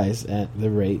surprised at the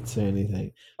rates or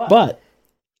anything. But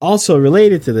also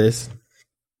related to this,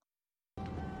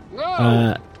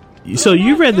 so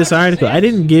you read this article. I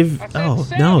didn't give. Oh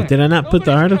no, did I not put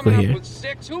the article here?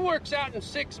 Who works out in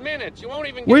 6 minutes? You won't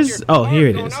even. Where's? Oh, here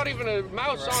it is. Not even a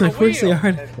mouse It's on like, a where's the wheel.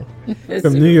 article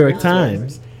from New York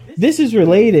Times? This is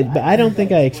related, but I don't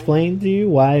think I explained to you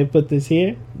why I put this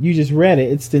here. You just read it.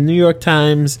 It's the New York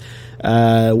Times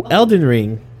Elden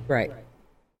Ring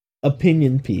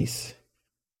opinion piece.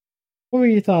 What were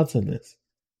your thoughts on this?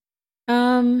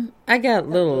 I got a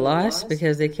little lost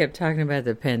because they kept talking about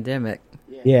the pandemic.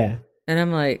 Yeah. And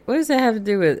I'm like, what does that have to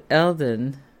do with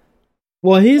Elden?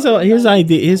 Well, his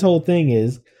idea, his whole thing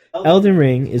is Elden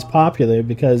Ring is popular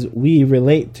because we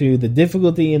relate to the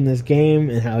difficulty in this game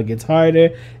and how it gets harder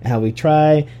and how we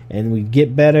try and we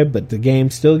get better, but the game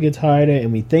still gets harder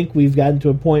and we think we've gotten to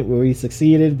a point where we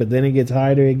succeeded, but then it gets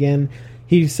harder again.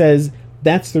 He says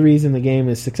that's the reason the game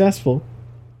is successful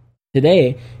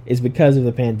today is because of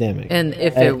the pandemic. And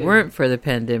if it weren't for the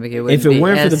pandemic, it wouldn't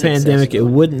it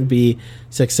wouldn't be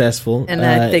successful. And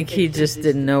I think he just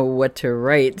didn't know what to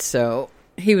write, so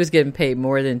he was getting paid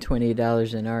more than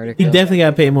 $20 an article. He definitely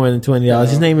got paid more than $20.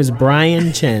 His name is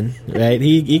Brian Chen, right?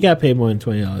 He got paid more than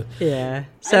 $20. Yeah.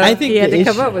 So I think he had to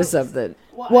come up with something.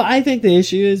 Well, I think the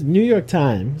issue is New York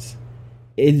Times,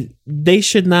 they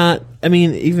should not, I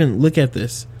mean, even look at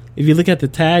this. If you look at the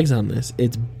tags on this,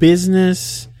 it's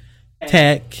business,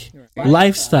 tech,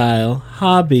 lifestyle,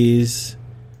 hobbies.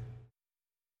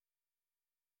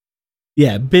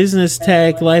 Yeah, business,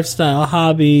 tech, lifestyle,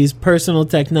 hobbies, personal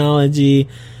technology.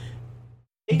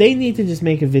 They need to just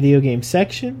make a video game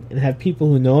section and have people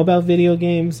who know about video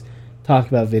games talk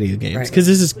about video games. Because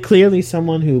this is clearly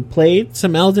someone who played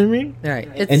some Elden Ring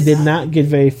and did not get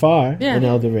very far in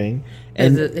Elden Ring.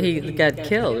 And he got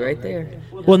killed right there.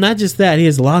 Well, not just that, he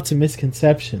has lots of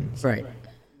misconceptions. Right.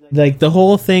 Like the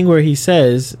whole thing where he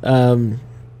says,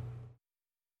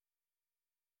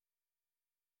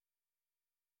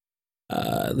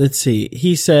 let's see.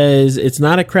 He says it's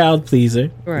not a crowd pleaser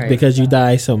because you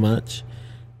die so much.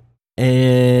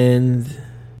 And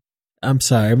I'm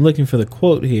sorry, I'm looking for the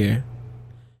quote here.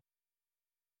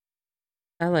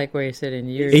 I like where he said in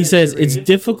years. He says it's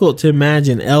difficult to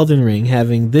imagine Elden Ring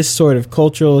having this sort of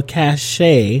cultural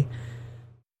cachet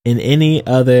in any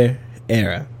other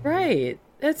era. Right.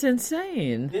 That's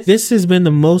insane. This has been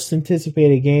the most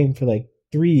anticipated game for like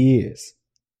 3 years.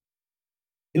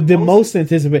 The most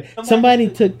anticipated. Somebody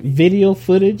took video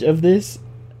footage of this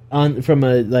from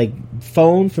a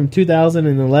phone from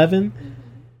 2011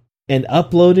 and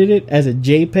uploaded it as a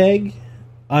JPEG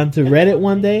onto Reddit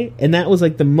one day, and that was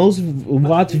like the most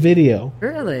watched video.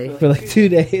 Really? For like 2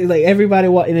 days. Like everybody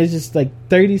and it's just like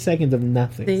 30 seconds of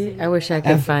nothing. See, I wish I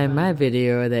could find my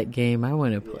video of that game I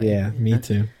want to play. Yeah, me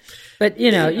too. But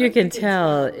you can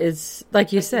tell it's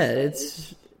like you said,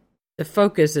 it's the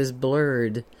focus is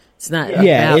blurred. It's not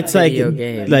about it's video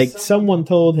games. Like someone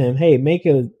told him, "Hey, make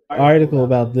an article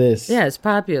about this." Yeah, it's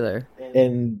popular.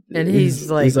 And he's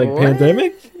like what?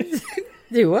 Pandemic?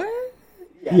 Do what?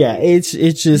 Yeah, it's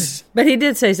just. But he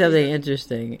did say something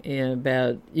interesting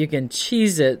about you can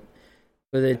cheese it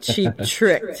with a cheap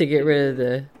trick to get rid of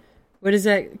the. What is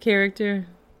that character?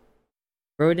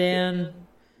 Radon.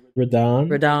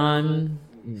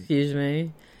 Excuse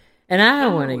me. And I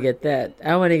want to get that.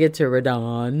 I want to get to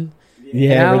Radon.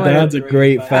 Yeah, Radon's a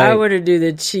great fight. I want to do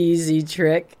the cheesy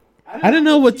trick. I don't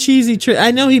know what cheesy trick.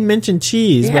 I know he mentioned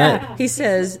cheese, but he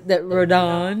says that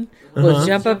Radon will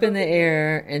jump up in the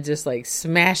air and just like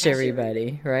smash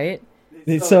everybody, right?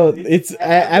 So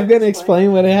I'm going to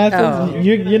explain what happens. Oh.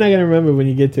 You're not going to remember when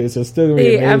you get to it, so it's still going to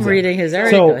be amazing. I'm reading his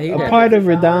article. So a part of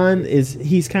Radon is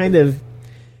he's kind of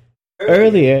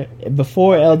earlier,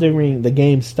 before Elden Ring, the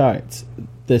game starts,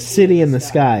 the city in the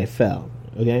sky fell.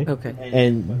 Okay.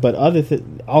 But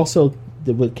also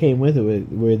what came with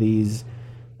it were these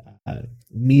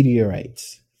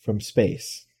meteorites from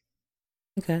space.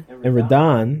 Okay. And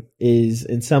Radon is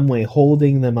in some way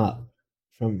holding them up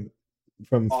from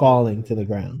falling to the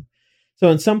ground. So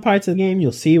in some parts of the game,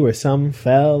 you'll see where some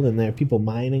fell and there are people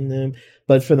mining them.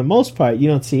 But for the most part, you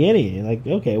don't see any. Like,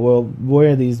 okay, well,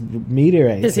 where are these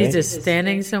meteorites? Is he just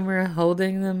standing somewhere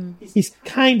holding them? He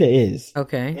kind of is.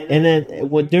 Okay. And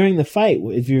then during the fight,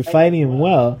 if you're fighting him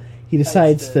well, he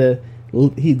decides to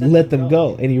let them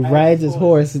go, and he rides his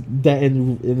horse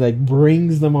and like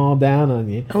brings them all down on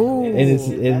you. Oh.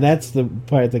 And that's the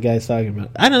part the guy's talking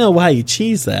about. I don't know why you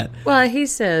cheese that. Well, he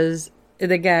says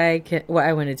the guy can. Well,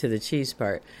 I went into the cheese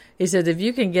part. He said if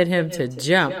you can get him to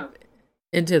jump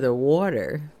into the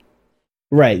water,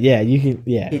 right? Yeah, you can.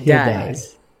 Yeah, he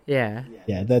dies. Yeah,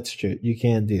 that's true. You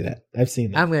can do that. I've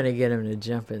seen that. I'm gonna get him to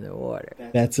jump in the water.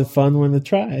 That's a fun one to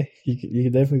try. You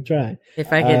can definitely try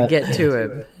if I can get to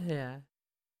him.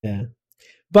 Yeah.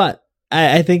 But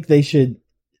I think they should.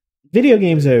 Video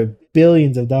games are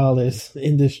billions of dollars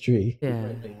industry.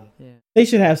 Yeah. They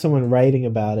should have someone writing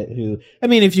about it who, I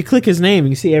mean, if you click his name,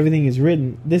 you see everything is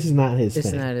written. This is not his thing.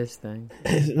 It's not his thing.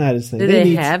 It's not his thing. Do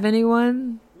they have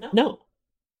anyone? No.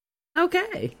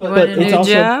 Okay. But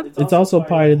it's also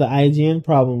part of the IGN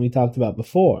problem we talked about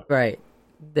before. Right.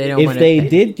 If they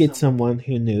did get someone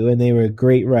who knew and they were a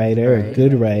great writer, a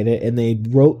good writer, and they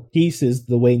wrote pieces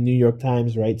the way New York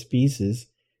Times writes pieces,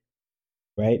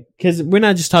 right? Because we're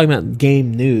not just talking about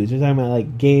game news. We're talking about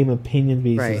like game opinion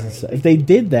pieces. Right. And stuff. If they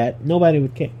did that, nobody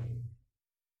would care.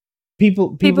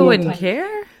 People wouldn't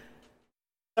care?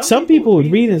 Some people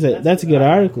would read and say, that's a good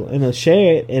article, and they'll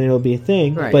share it, and it'll be a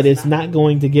thing, but it's not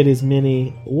going to get as many,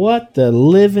 what the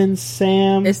living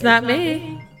Sam? It's not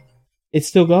me. It's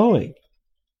still going.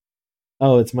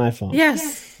 Oh, it's my phone.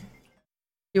 Yes.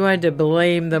 You wanted to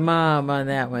blame the mom on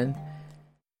that one.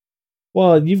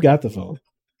 Well, you've got the phone.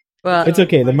 Well, it's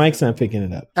okay. The mic's not picking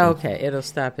it up. So. Okay, it'll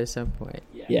stop at some point.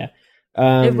 Yeah.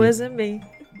 It wasn't me.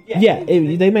 Yeah,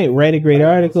 they might write a great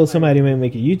article. Somebody might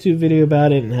make a YouTube video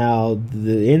about it and how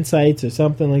the insights or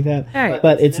something like that. All right.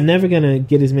 But it's never going to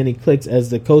get as many clicks as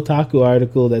the Kotaku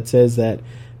article that says that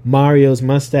Mario's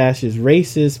mustache is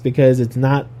racist because it's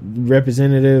not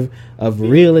representative of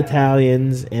real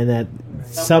Italians and that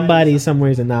somebody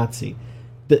somewhere is a Nazi.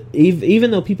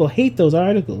 Even though people hate those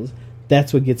articles,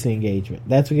 that's what gets the engagement.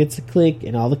 That's what gets the click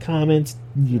and all the comments,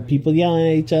 people yelling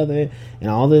at each other, and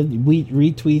all the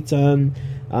retweets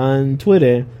on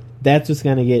Twitter. That's what's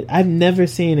going to get. I've never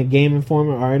seen a Game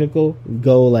Informer article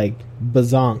go like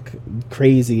bazonk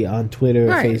crazy on Twitter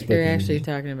or Facebook. They're actually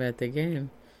talking about the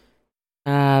game.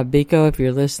 Biko, if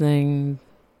you're listening,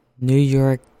 New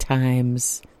York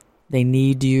Times, they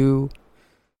need you.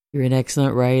 You're an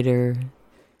excellent writer,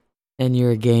 and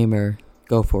you're a gamer.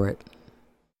 Go for it.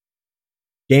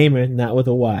 Gamer, not with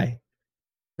a Y.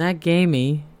 Not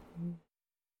gamey.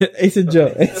 It's a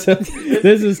joke.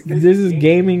 This is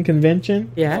gaming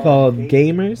convention. Yeah. It's called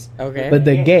Gamers. Okay. But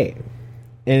they're gay,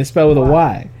 and it's spelled with a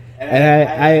Y. And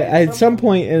I at some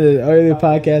point in the earlier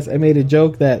podcast, I made a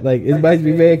joke that like it might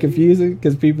be very confusing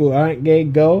because people who aren't gay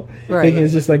go thinking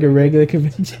it's just like a regular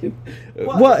convention.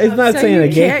 Well, it's not saying a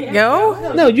gay. You can't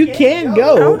go. No, you can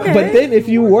go, but then if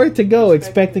you were to go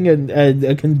expecting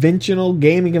a conventional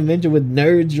gaming convention with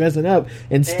nerds dressing up,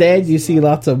 instead you see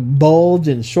lots of bulge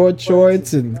and short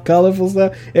shorts and colorful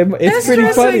stuff. It's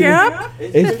pretty funny.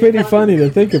 It's pretty funny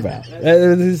to think about.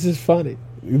 This is funny.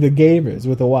 The Gamers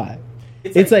with a Y.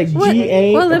 It's like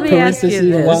GA. Well, let me ask you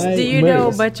this: Y, do you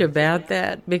know much about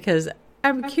that? Because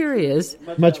I'm curious.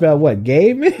 Much about what?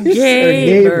 Gamers?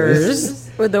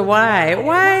 Gamers with a Y.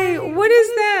 Why? What is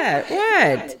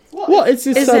that? What? Well, it's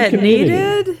just is that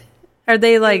needed? Are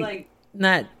they like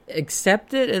not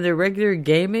accepted in the regular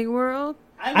gaming world?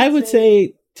 I would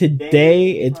say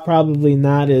today it's probably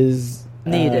not as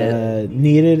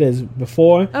needed as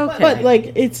before. Okay. But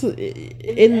like it's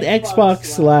in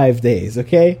Xbox Live days,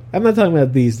 okay? I'm not talking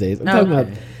about these days. I'm talking about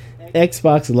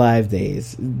Xbox Live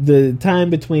days. The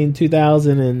time between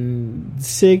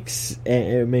 2006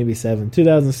 and maybe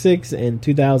 2006 and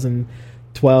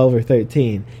 12 or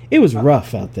 13. It was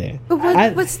rough out there.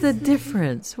 But what's the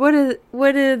difference? What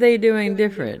are they doing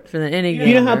different from any gamer?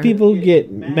 You know how people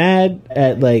get mad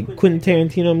at like Quentin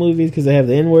Tarantino movies because they have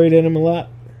the N-word in them a lot?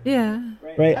 Yeah.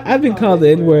 Right? I've been called the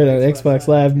N-word on Xbox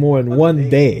Live more than one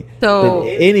day than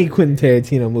any Quentin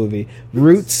Tarantino movie.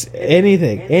 Roots,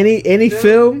 anything. Any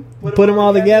film, put them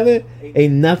all together,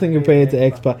 ain't nothing compared to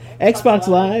Xbox. Xbox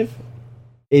Live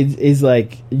is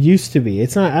like used to be.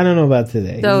 It's not. I don't know about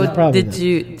today. So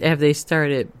have they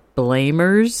started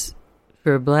blamers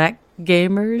for black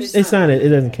gamers? It's not. It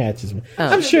doesn't catch as much.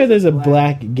 I'm sure there's a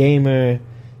black gamer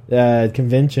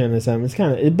convention or something. It's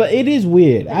kind of, but it is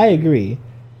weird. I agree.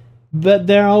 But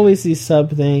there are always these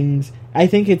sub things. I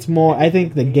think the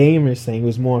gamers thing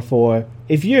was more for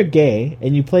if you're gay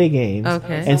and you play games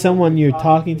and someone you're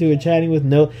talking to or chatting with,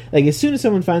 like as soon as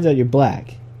someone finds out you're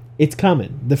black, it's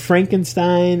coming. The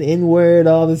Frankenstein, N-word,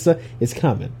 all this stuff, it's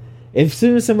coming. As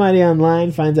soon as somebody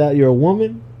online finds out you're a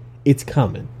woman, it's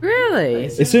coming. Really?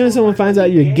 As soon as someone finds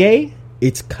out you're gay,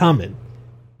 it's coming.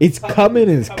 It's coming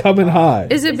and it's coming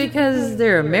hard. Is it because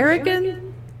they're American?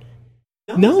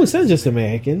 No, it's not just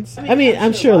Americans. I mean,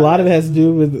 I'm sure a lot of it has to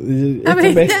do with...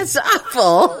 that's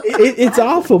awful. It's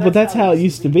awful, but that's how it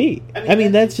used to be. I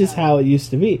mean, that's just how it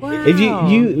used to be. Wow. If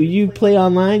you play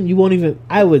online, you won't even...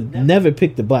 I would never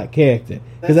pick the black character,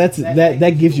 because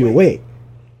that gives you away.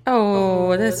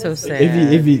 Oh, that's so sad.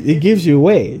 If it gives you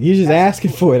away. You're just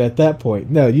asking for it at that point.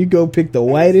 No, you go pick the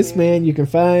whitest man you can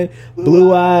find,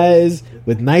 blue eyes,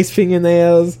 with nice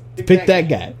fingernails. Pick that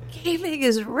guy. Gaming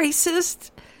is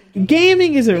racist.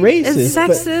 Gaming isn't racist. It's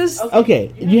sexist.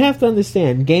 Okay, you have to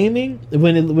understand gaming.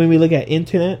 When we look at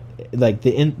internet, like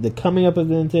the coming up of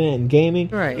the internet and gaming,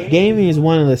 right? Gaming is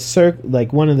one of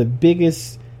the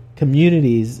biggest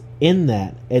communities in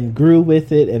that, and grew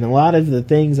with it, and a lot of the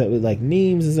things that like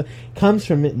memes and stuff comes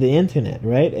from the internet,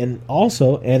 right? And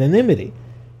also anonymity.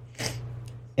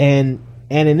 And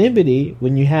anonymity,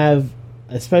 when you have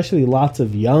especially lots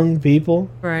of young people,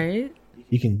 right?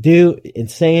 You can do and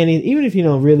say anything, even if you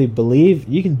don't really believe.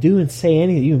 You can do and say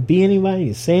anything. You can be anybody. You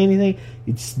can say anything.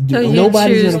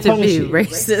 Nobody's going to punish you.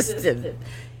 Racist and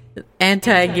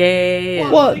anti-gay.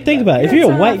 Well, think about it. If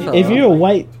you're a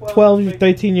white 12,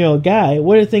 13-year-old guy,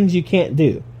 what are things you can't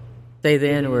do? Say the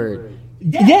N-word.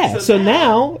 Yeah, so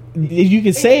now you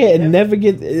can say it and never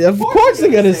get... Of course they're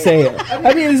going to say it.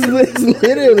 I mean, it's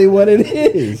literally what it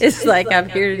is. It's like I'm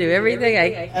here to do everything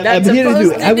I'm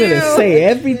going to say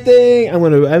everything. I'm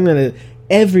going to...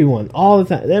 Everyone, all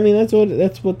the time. I mean, that's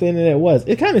what the internet was.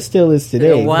 It kind of still is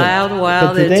today. The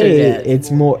wild today, internet.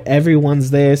 It's more... Everyone's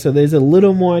there, so there's a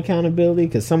little more accountability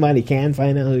because somebody can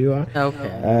find out who you are.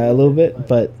 Okay. A little bit,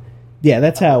 but... Yeah,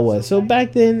 that's how it was. So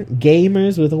back then,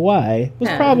 gamers with a Y was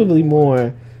probably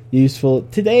more useful.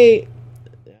 Today,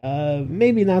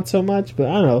 maybe not so much, but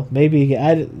I don't know. Maybe, Yeah,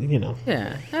 I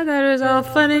thought it was all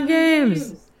fun and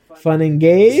games. Fun and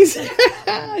gays?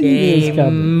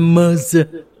 Games.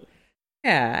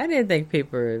 Yeah, I didn't think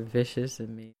people were vicious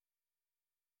and mean.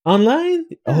 Online?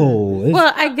 Oh.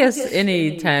 Well, I guess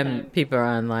any time people are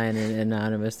online and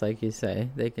anonymous, like you say,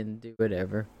 they can do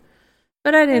whatever.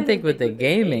 But I didn't think with the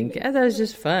gaming, I thought it was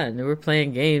just fun. We're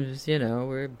playing games,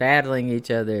 we're battling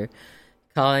each other,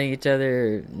 calling each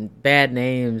other bad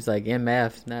names like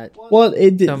MF, not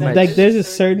so much. Like there's a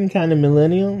certain kind of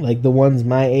millennial, like the ones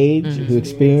my age who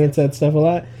experience that stuff a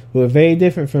lot, who are very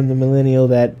different from the millennial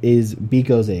that is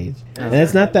Biko's age. And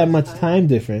it's not that much time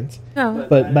difference. No.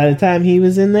 But by the time he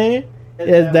was in there,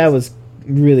 that was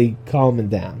really calming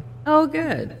down. Oh,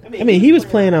 good. I mean, he was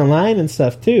playing online and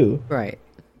stuff too. Right.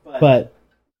 But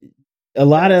a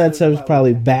lot of that stuff is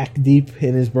probably back deep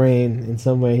in his brain in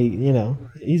some way.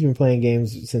 He's been playing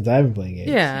games since I've been playing games.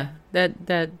 Yeah,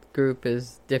 that group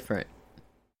is different.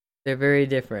 They're very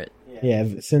different. Yeah,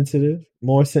 sensitive.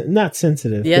 Not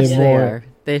sensitive. Yes, they are.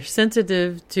 They're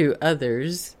sensitive to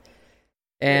others.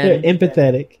 And they're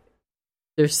empathetic.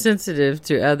 They're sensitive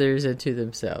to others and to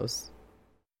themselves.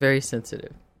 Very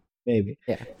sensitive. Maybe.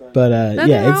 Yeah. But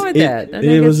nothing wrong with that. I think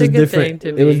it was it's a good different.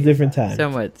 thing to it was be a different time.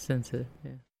 Somewhat sensitive.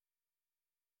 Yeah.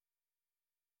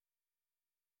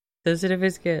 Sensitive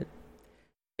is good.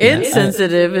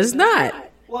 Insensitive is not.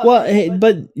 Well,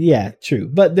 but yeah, true.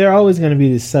 But there are always going to be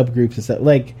these subgroups and stuff.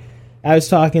 Like I was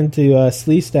talking to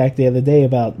Sleestack the other day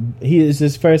about it's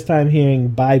his first time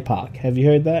hearing BIPOC. Have you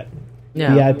heard that? No.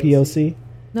 BIPOC?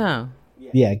 No.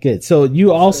 Yeah, good. So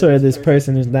you also are this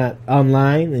person who's not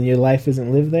online and your life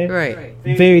isn't lived there. Right.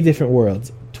 Very different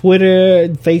worlds. Twitter,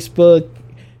 Facebook,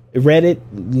 Reddit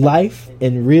life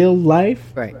and real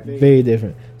life. Right. Very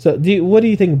different. So what do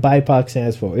you think BIPOC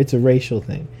stands for? It's a racial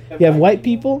thing. You have white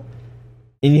people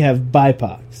and you have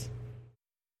BIPOCs.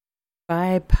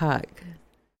 BIPOC.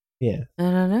 Yeah. I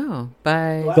don't know.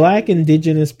 Black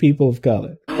Indigenous people of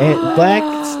color. And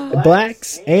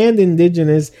blacks and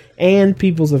Indigenous and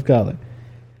peoples of color.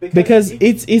 Because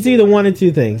it's either one or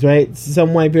two things, right?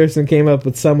 Some white person came up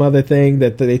with some other thing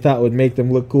that they thought would make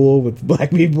them look cool with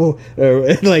black people,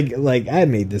 or like I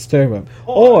made this term up,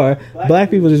 or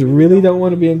black people just really don't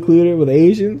want to be included with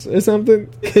Asians or something.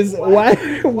 Because why?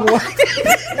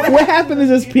 What happened to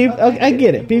just people? Okay, I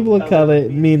get it. People of color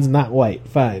means not white.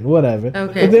 Fine, whatever.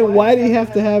 Okay. But then why do you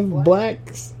have to have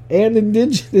blacks and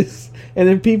Indigenous and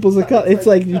then peoples of color? It's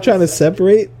like you're trying to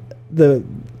separate the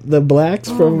blacks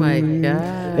from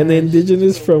and the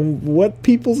Indigenous from what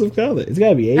peoples of color? It's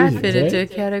gotta be Asians. I fit into a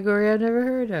category I've never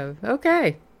heard of.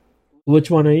 Okay.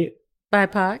 Which one are you?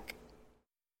 BIPOC.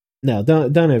 No,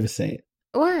 don't ever say it.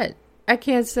 What? I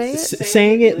can't say it?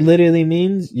 Saying it literally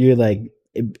means you're like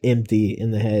empty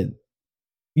in the head.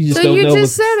 You just so don't you know.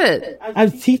 Just said it.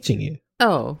 I'm teaching you.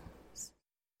 Oh.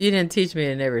 You didn't teach me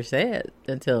to never say it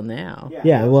until now.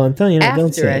 Yeah, well, I'm telling you,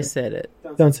 don't say it. After I said it.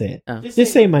 Don't say it. Oh.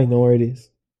 Just say minorities.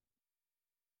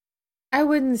 I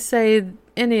wouldn't say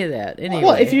any of that anyway.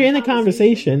 Well, if you're in a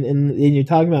conversation and you're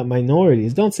talking about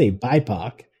minorities, don't say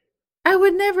BIPOC. I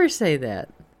would never say that.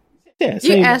 Yeah,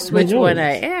 you asked which one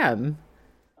I am.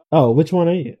 Oh, which one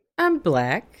are you? I'm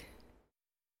black.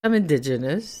 I'm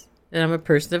Indigenous. And I'm a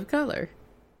person of color.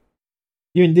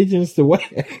 You're Indigenous to what?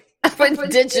 I'm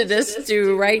Indigenous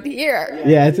to right here.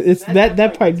 Yeah, it's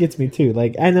that part gets me too.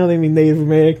 Like, I know they mean Native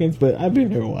Americans, but I've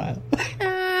been here a while.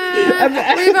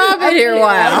 We've all been here a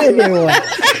while.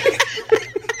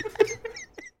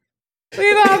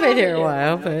 We've all been here a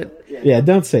while, but yeah,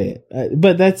 don't say it.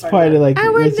 But that's part of like. I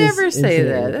would never say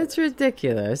that. That's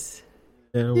ridiculous.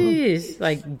 Yeah, well. Jeez,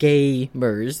 like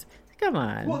gamers. Come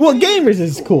on. Well, gamers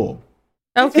is cool.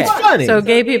 Okay, it's funny. So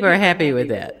gay people are happy with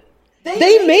that.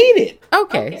 They made it.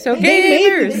 Okay, so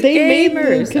gamers. They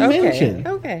made the convention.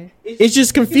 Okay. It's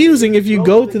just confusing if you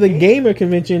go to the gamer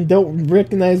convention, don't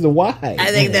recognize the Y. I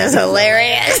think that's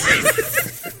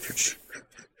hilarious.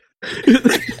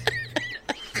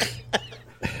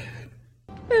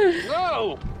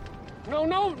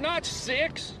 No, not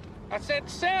 6. I said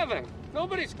 7.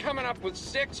 Nobody's coming up with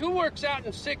 6. Who works out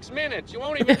in 6 minutes? You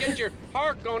won't even get your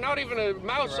heart going, not even a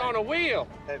mouse on a wheel.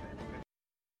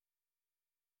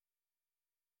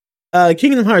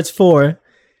 Kingdom Hearts 4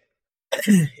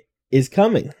 is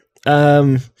coming.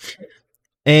 And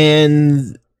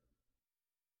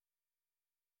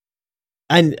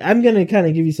I'm going to kind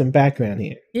of give you some background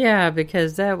here. Yeah,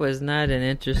 because that was not an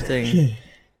interesting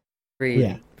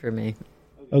read for me.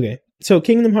 Okay. So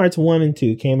Kingdom Hearts 1 and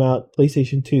 2 came out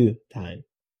PlayStation 2 time,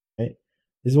 right?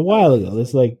 This is a while ago. This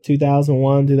is like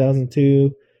 2001,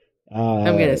 2002.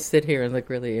 I'm going to sit here and look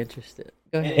really interested.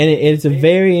 Go ahead. And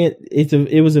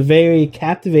it was a very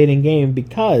captivating game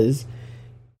because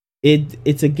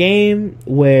it's a game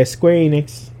where Square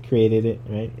Enix created it,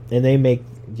 right? And they make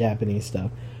Japanese stuff.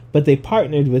 But they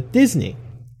partnered with Disney.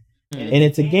 And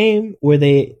it's a game where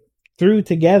they threw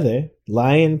together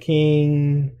Lion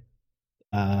King,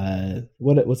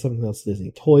 what's something else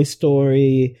Disney? Toy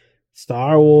Story,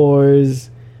 Star Wars,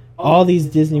 all these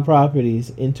Disney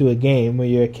properties into a game where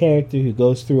you're a character who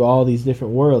goes through all these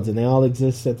different worlds and they all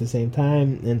exist at the same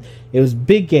time. And it was a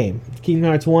big game. Kingdom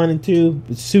Hearts 1 and 2,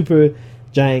 super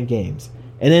giant games.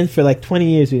 And then for like 20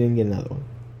 years we didn't get another one.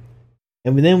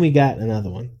 And then we got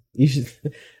another one. You should.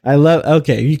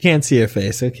 Okay, you can't see her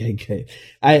face. Okay, good.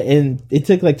 And it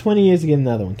took like 20 years to get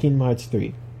another one, Kingdom Hearts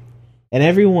 3. And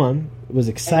everyone was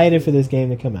excited for this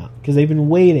game to come out because they've been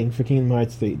waiting for Kingdom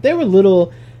Hearts 3. There were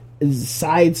little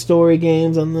side story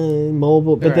games on the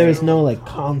mobile, but there was no like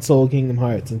console Kingdom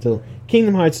Hearts until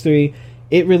Kingdom Hearts 3.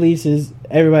 It releases,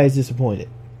 everybody's disappointed.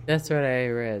 That's what I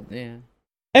read, yeah.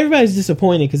 Everybody's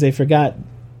disappointed because they forgot,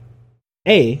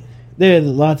 there are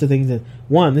lots of things that,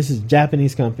 one, this is a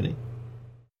Japanese company.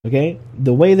 Okay?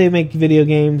 The way they make video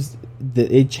games,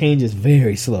 it changes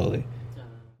very slowly.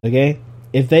 Okay?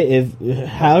 If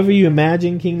however you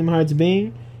imagine Kingdom Hearts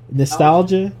being,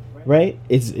 nostalgia, right?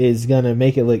 Is gonna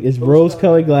make it look, it's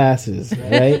rose-colored glasses,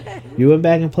 right? You went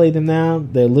back and played them now,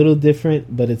 they're a little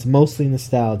different, but it's mostly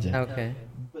nostalgia. Okay.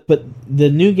 But the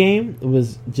new game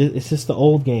it's just the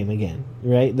old game again,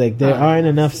 right? Like there aren't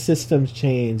enough systems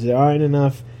change, there aren't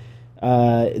enough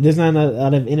there's not a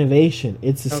lot of innovation.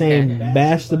 It's the same.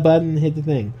 Bash the button, hit the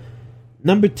thing.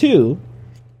 Number 2,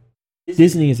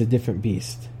 Disney is a different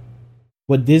beast.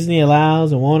 What Disney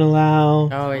allows and won't allow.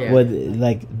 Oh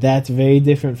yeah. That's very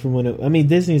different from when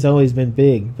Disney's always been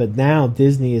big, but now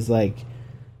Disney is like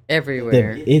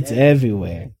everywhere. It's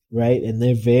everywhere, right? And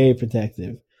they're very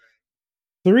protective.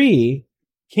 3,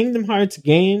 Kingdom Hearts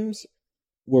games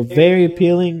were very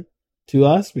appealing to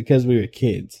us because we were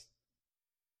kids.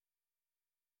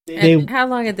 And how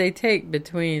long did they take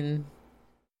between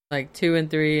like 2 and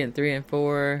 3 and 3 and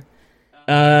 4?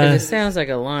 It sounds like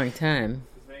a long time.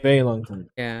 Very long time.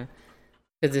 Yeah.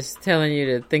 Because it's telling you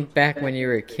to think back when you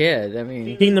were a kid. I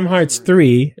mean, Kingdom Hearts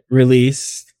 3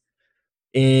 released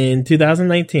in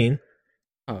 2019.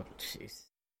 Oh, jeez.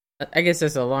 I guess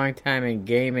that's a long time in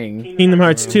gaming. Kingdom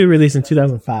Hearts 2 released in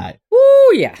 2005.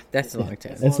 Ooh, yeah. That's a long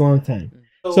time. That's a long time.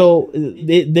 So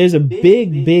there's a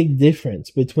big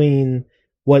difference between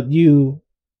what you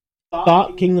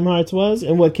thought Kingdom Hearts was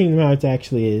and what Kingdom Hearts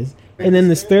actually is. And then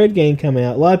this third game coming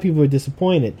out, a lot of people were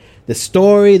disappointed. The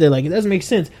story, they're like, it doesn't make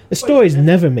sense. The story's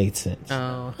never made sense.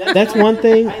 Oh. That's one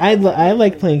thing. I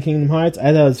like playing Kingdom Hearts. I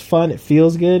thought it was fun. It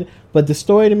feels good. But the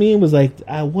story to me was like,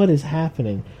 what is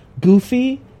happening?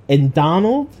 Goofy and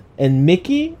Donald and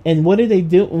Mickey, and what did they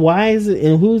do? Why is it,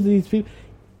 and who's these people?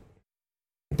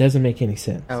 It doesn't make any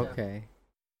sense. Okay.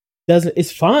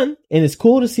 It's fun, and it's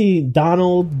cool to see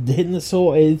Donald hitting the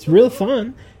sword. It's real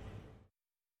fun.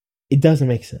 It doesn't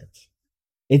make sense.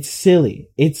 It's silly.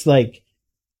 It's like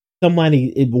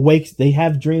they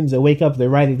have dreams, they wake up, they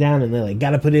write it down, and they're like,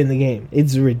 gotta put it in the game.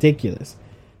 It's ridiculous,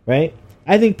 right?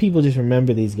 I think people just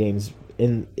remember these games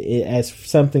as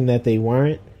something that they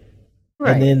weren't.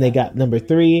 Right. And then they got number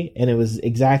 3, and it was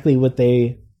exactly what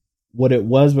it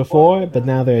was before, but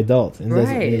now they're adults. And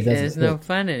it's no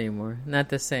fun anymore. Not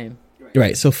the same.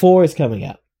 Right. So 4 is coming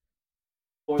out.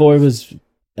 4 was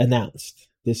announced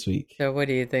this week. So what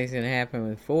do you think is going to happen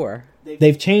with 4?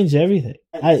 They've changed everything.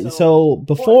 So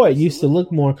before it used to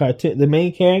look more cartoon. The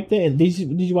main character, and did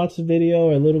you watch the video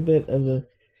or a little bit of the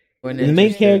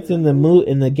main character in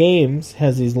the games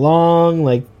has these long,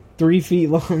 like 3 feet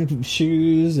long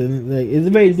shoes, and it's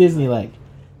very Disney-like.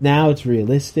 Now it's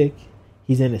realistic.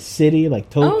 He's in a city like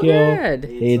Tokyo. Oh, good.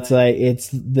 It's like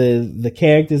the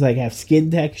characters like have skin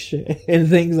texture and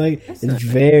things like. It's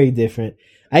very different.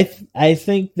 I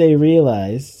think they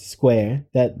realized, Square,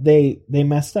 that they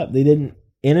messed up. They didn't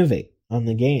innovate on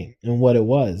the game and what it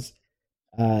was,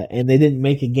 and they didn't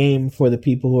make a game for the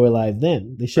people who were alive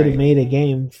then. They should have made a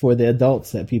game for the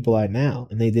adults that people are now,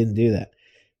 and they didn't do that.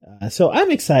 So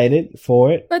I'm excited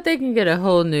for it. But they can get a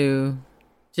whole new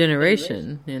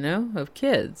generation, of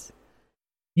kids.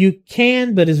 You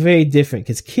can, but it's very different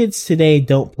because kids today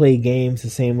don't play games the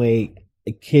same way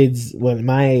kids when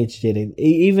my age did.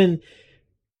 Even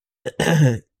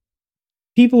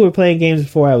people were playing games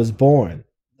before I was born,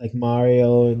 like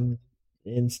Mario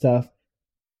and stuff.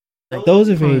 Like those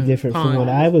are very different from what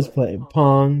I was playing.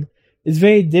 Pong is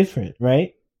very different,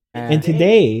 right? And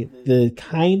today, the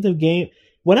kind of game.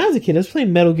 When I was a kid, I was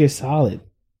playing Metal Gear Solid.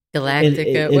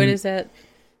 Galactica. What is that?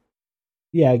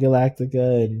 Yeah,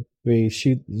 Galactica, and where you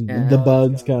shoot the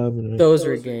bugs come. Those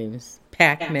were games.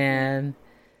 Pac-Man.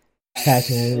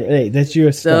 Hey, that's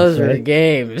your stuff. Those were right?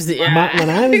 games. Yeah. When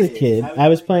I was a kid, I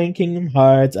was playing Kingdom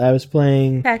Hearts. I was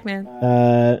playing Pac-Man.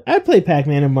 I played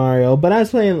Pac-Man and Mario, but I was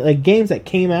playing like games that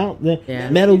came out.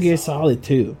 Metal Gear Solid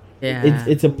 2. Yeah.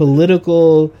 It's a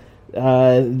political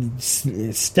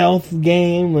stealth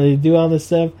game where you do all this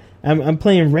stuff. I'm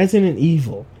playing Resident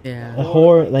Evil. Yeah. A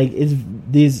horror, like it's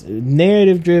these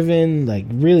narrative driven, like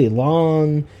really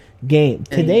long game.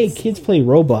 Today kids play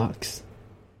Roblox.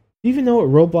 Do you even know what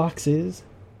Roblox is?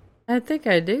 I think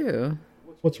I do.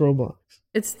 What's Roblox?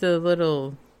 It's the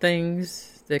little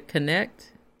things that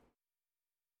connect.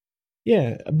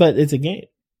 Yeah, but it's a game.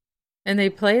 And they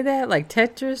play that like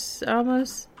Tetris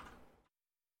almost?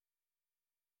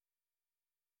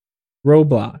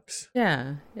 Roblox.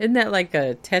 Yeah. Isn't that like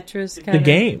a Tetris kind of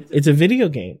game? It's a video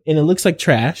game. And it looks like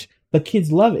trash, but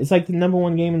kids love it. It's like the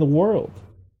 #1 game in the world.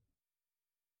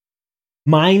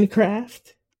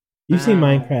 Minecraft. You've seen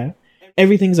Minecraft.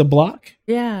 Everything's a block.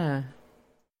 Yeah.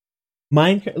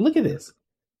 Minecraft. Look at this.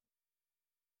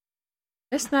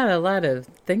 There's not a lot of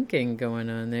thinking going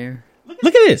on there.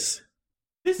 Look at this.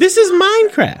 This is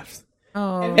Minecraft.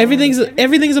 Oh.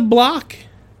 Everything's a block.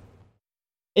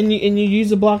 And you use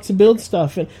the blocks to build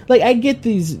stuff, and like I get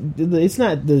these. It's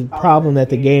not the problem that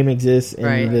the game exists,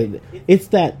 and it's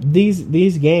that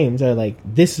these games are like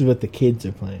this is what the kids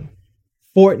are playing.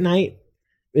 Fortnite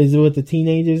is what the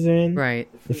teenagers are in, right?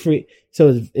 The free,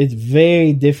 so it's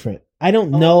very different. I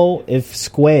don't know if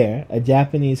Square, a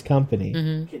Japanese company,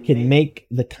 can make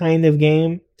the kind of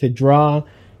game to draw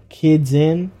kids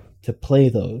in to play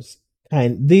those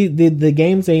kind. The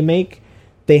games they make.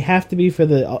 They have to be for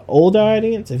the older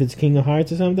audience, if it's Kingdom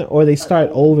Hearts or something, or they start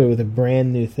over with a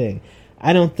brand new thing.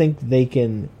 I don't think they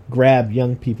can grab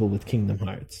young people with Kingdom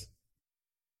Hearts.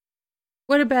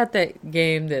 What about that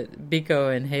game that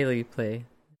Biko and Haley play?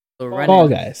 Fall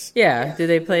Guys. Yeah. Do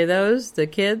they play those? The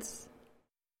kids?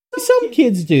 Some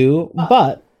kids do,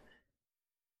 but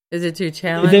is it too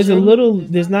challenging?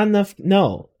 There's not enough.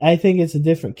 No, I think it's a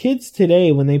different. Kids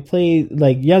today, when they play,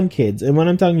 like young kids, and when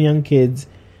I'm talking young kids,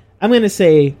 I'm going to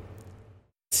say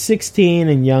 16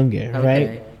 and younger,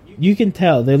 right? You can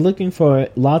tell they're looking for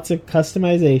lots of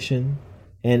customization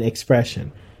and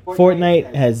expression.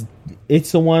 Fortnite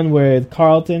it's the one where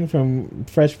Carlton from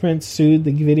Fresh Prince sued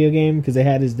the video game because they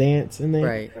had his dance in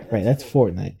there. Right, that's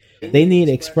Fortnite. They need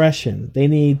expression. They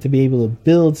need to be able to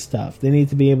build stuff. They need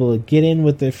to be able to get in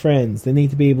with their friends. They need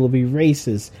to be able to be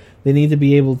racist. They need to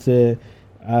be able to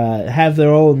have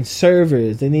their own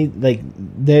servers. They need,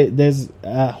 there's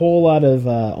a whole lot of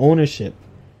ownership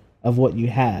of what you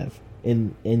have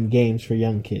in games for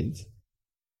young kids.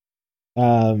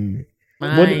 Mine.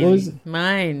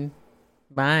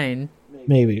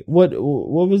 Maybe. What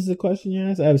was the question you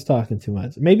asked? I was talking too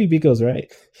much. Maybe Biko's right.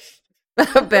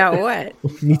 About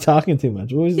what? Me talking too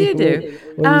much. What was you do?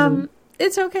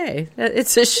 It's okay.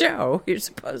 It's a show. You're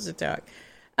supposed to talk.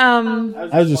 I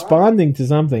was responding to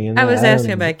something, and I was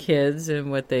asking about kids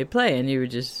and what they play, and you were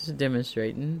just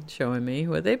demonstrating, showing me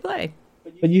what they play.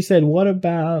 But you said, what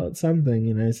about something?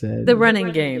 And I said... the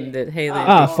running game that Haley...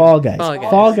 Fall Guys.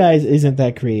 Fall Guys isn't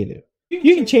that creative.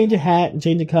 You can change a hat and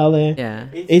change a color. Yeah.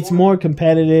 It's more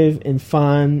competitive and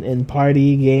fun and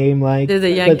party game like. Do the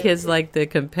young kids like the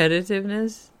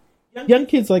competitiveness? Young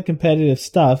kids like competitive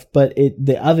stuff, but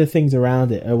the other things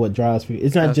around it are what draws people.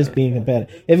 It's not just being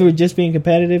competitive. If it were just being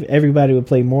competitive, everybody would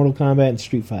play Mortal Kombat and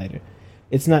Street Fighter.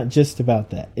 It's not just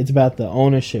about that. It's about the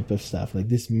ownership of stuff. Like,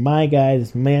 this is my guy. This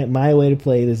is my way to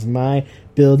play. This is my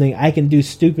building. I can do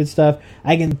stupid stuff.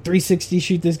 I can 360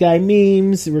 shoot this guy,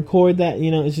 memes, record that.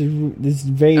 It's just this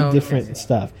very different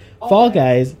stuff. Fall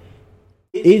Guys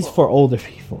is for older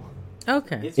people.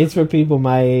 Okay. It's for people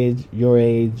my age, your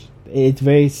age. It's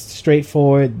very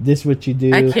straightforward. This is what you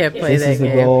do. I can't play this that is the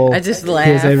game. goal. I just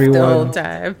laugh the whole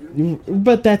time.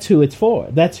 But that's who it's for.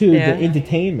 That's who the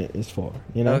entertainment is for.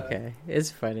 Okay,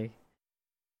 it's funny.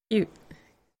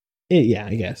 Yeah,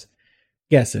 I guess.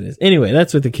 Guess it is. Anyway,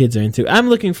 that's what the kids are into. I'm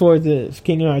looking forward to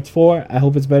Kingdom Hearts 4. I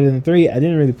hope it's better than 3. I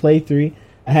didn't really play 3.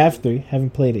 I have 3.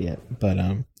 Haven't played it yet, but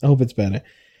I hope it's better.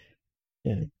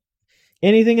 Yeah.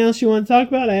 Anything else you want to talk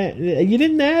about? You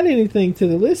didn't add anything to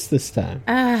the list this time.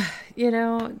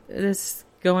 This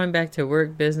going back to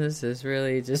work business is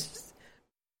really just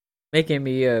making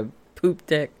me a poop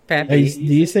deck pappy. Do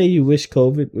you say you wish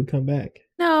COVID would come back?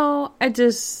 No, I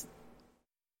just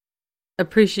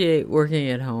appreciate working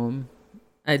at home.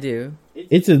 I do.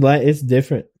 It's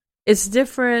different. It's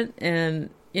different,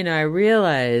 and I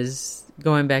realize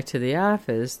going back to the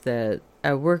office that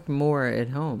I work more at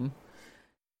home.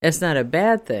 It's not a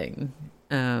bad thing,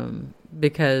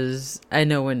 because I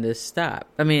know when to stop.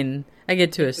 I mean, I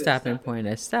get to a stopping point,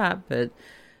 I stop, but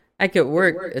I could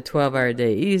work a 12-hour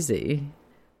day easy,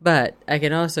 but I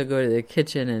can also go to the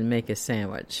kitchen and make a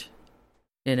sandwich,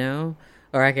 or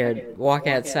I could walk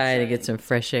outside and get some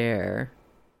fresh air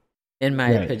in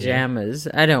my pajamas.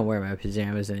 Yeah. I don't wear my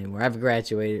pajamas anymore. I've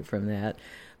graduated from that,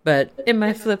 but in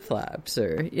my flip-flops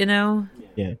and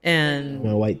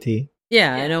my white tee.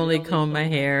 Yeah, and only comb my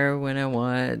hair when I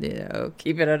want,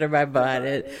 keep it under my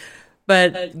bonnet.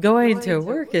 But going to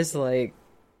work is like,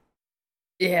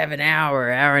 you have an hour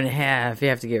and a half, you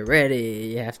have to get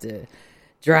ready, you have to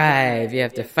drive, you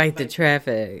have to fight the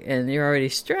traffic, and you're already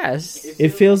stressed.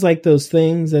 It feels like those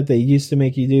things that they used to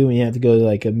make you do when you have to go to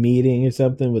like a meeting or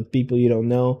something with people you don't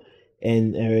know,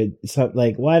 and something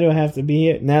like, why do I have to be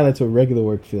here? Now that's what regular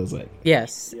work feels like.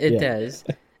 Yes, it does.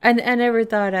 I never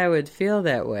thought I would feel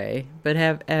that way, but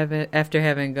after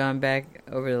having gone back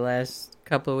over the last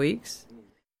couple of weeks,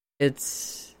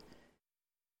 it's,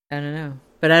 I don't know.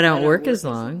 But I don't work as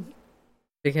long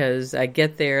because I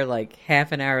get there like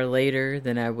half an hour later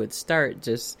than I would start,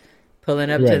 just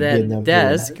pulling up to that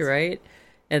desk, right?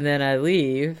 And then I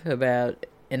leave about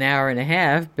an hour and a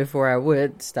half before I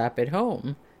would stop at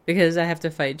home because I have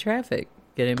to fight traffic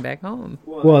getting back home.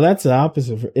 Well, that's the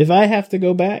opposite. If I have to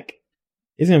go back,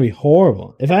 it's going to be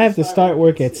horrible. If I have to start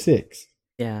work at 6.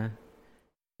 Yeah.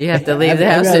 You have to leave the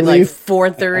house at like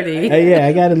 4:30. Yeah,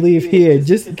 I got to leave here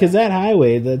just because that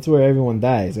highway, that's where everyone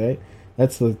dies, right?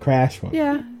 That's the crash one.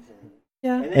 Yeah.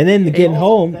 Yeah. And then to get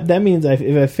home, that means if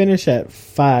I finish at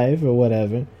 5 or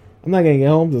whatever, I'm not going to get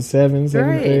home till 7,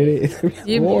 7:30.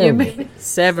 You made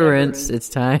Severance, it's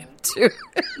time to.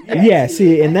 Yeah,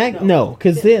 see, and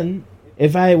because then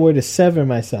if I were to sever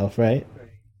myself, right?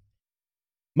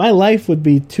 My life would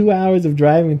be 2 hours of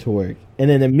driving to work and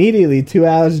then immediately 2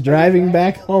 hours driving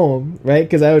back home, right?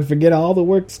 Because I would forget all the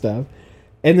work stuff.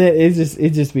 And then it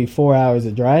just be 4 hours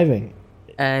of driving.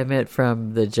 I meant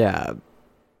from the job.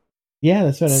 Yeah,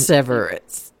 that's what I'm.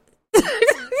 Severance.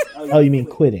 Oh, you mean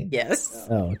quitting? Yes.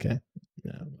 Oh, okay.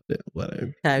 No,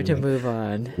 whatever. Time to move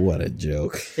on. What a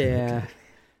joke. Yeah.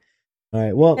 All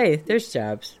right. Well, hey, there's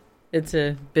jobs. It's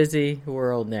a busy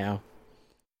world now.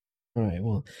 All right.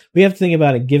 Well, we have to think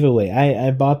about a giveaway. I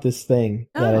bought this thing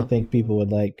that I think people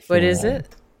would like. What is it?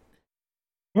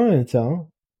 I'm going to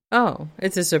tell. Oh,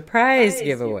 it's a surprise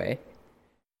giveaway.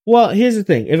 Well, here's the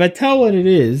thing. If I tell what it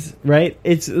is, right,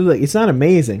 it's not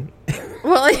amazing.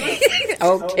 Well,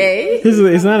 okay.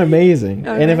 It's not amazing.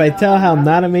 Okay. And if I tell how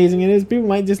not amazing it is, people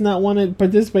might just not want to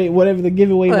participate, whatever the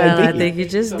giveaway might be. I think you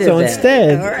just did so that.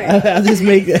 instead, right. I'll just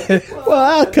make...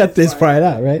 Well, I'll cut this part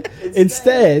out, right?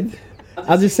 Instead,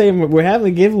 I'll just say we're having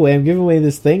a giveaway. I'm giving away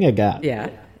this thing I got. Yeah.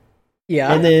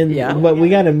 Yeah. And then, but we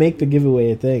got to make the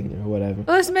giveaway a thing or whatever.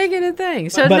 Well, let's make it a thing.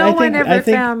 So but no one ever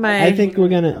found my... I think we're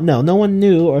going to... No one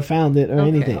knew or found it or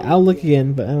anything. I'll look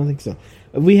again, but I don't think so.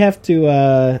 We have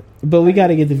to... but we got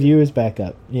to get the viewers back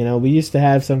up. You know, we used to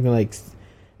have something like...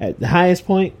 At the highest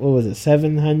point, what was it?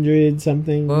 700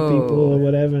 something people or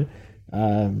whatever.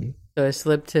 So it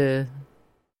slipped to...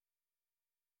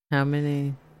 How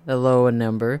many? A lower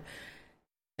number.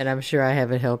 And I'm sure I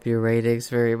haven't helped your ratings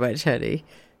very much, honey.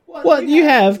 Well, you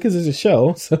have, because it's a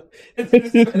show, so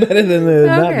it's better than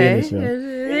not being a show.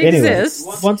 It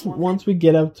exists. Once we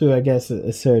get up to, I guess,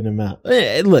 a certain amount.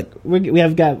 Look, we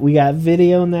got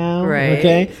video now, right?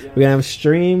 Okay, we're gonna have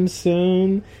streams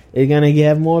soon. You're gonna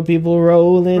have more people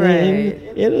rolling in.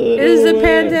 It is a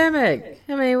pandemic.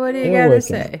 I mean, what do you gotta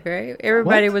say, right?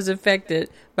 Everybody was affected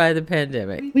by the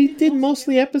pandemic. We did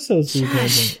mostly episodes through the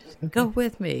pandemic. Go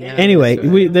with me.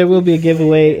 Anyway, there will be a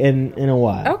giveaway in a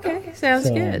while. Okay, sounds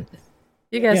good.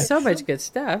 You got so much good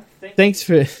stuff. Thanks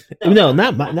for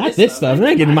not this stuff. I'm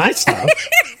not getting my stuff.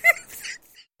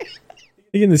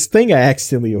 You're getting this thing I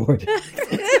accidentally ordered.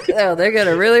 Oh, they're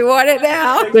gonna really want it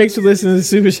now. Thanks for listening to the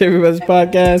Super Chevy Brothers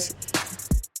podcast.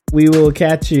 We will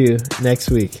catch you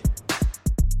next week.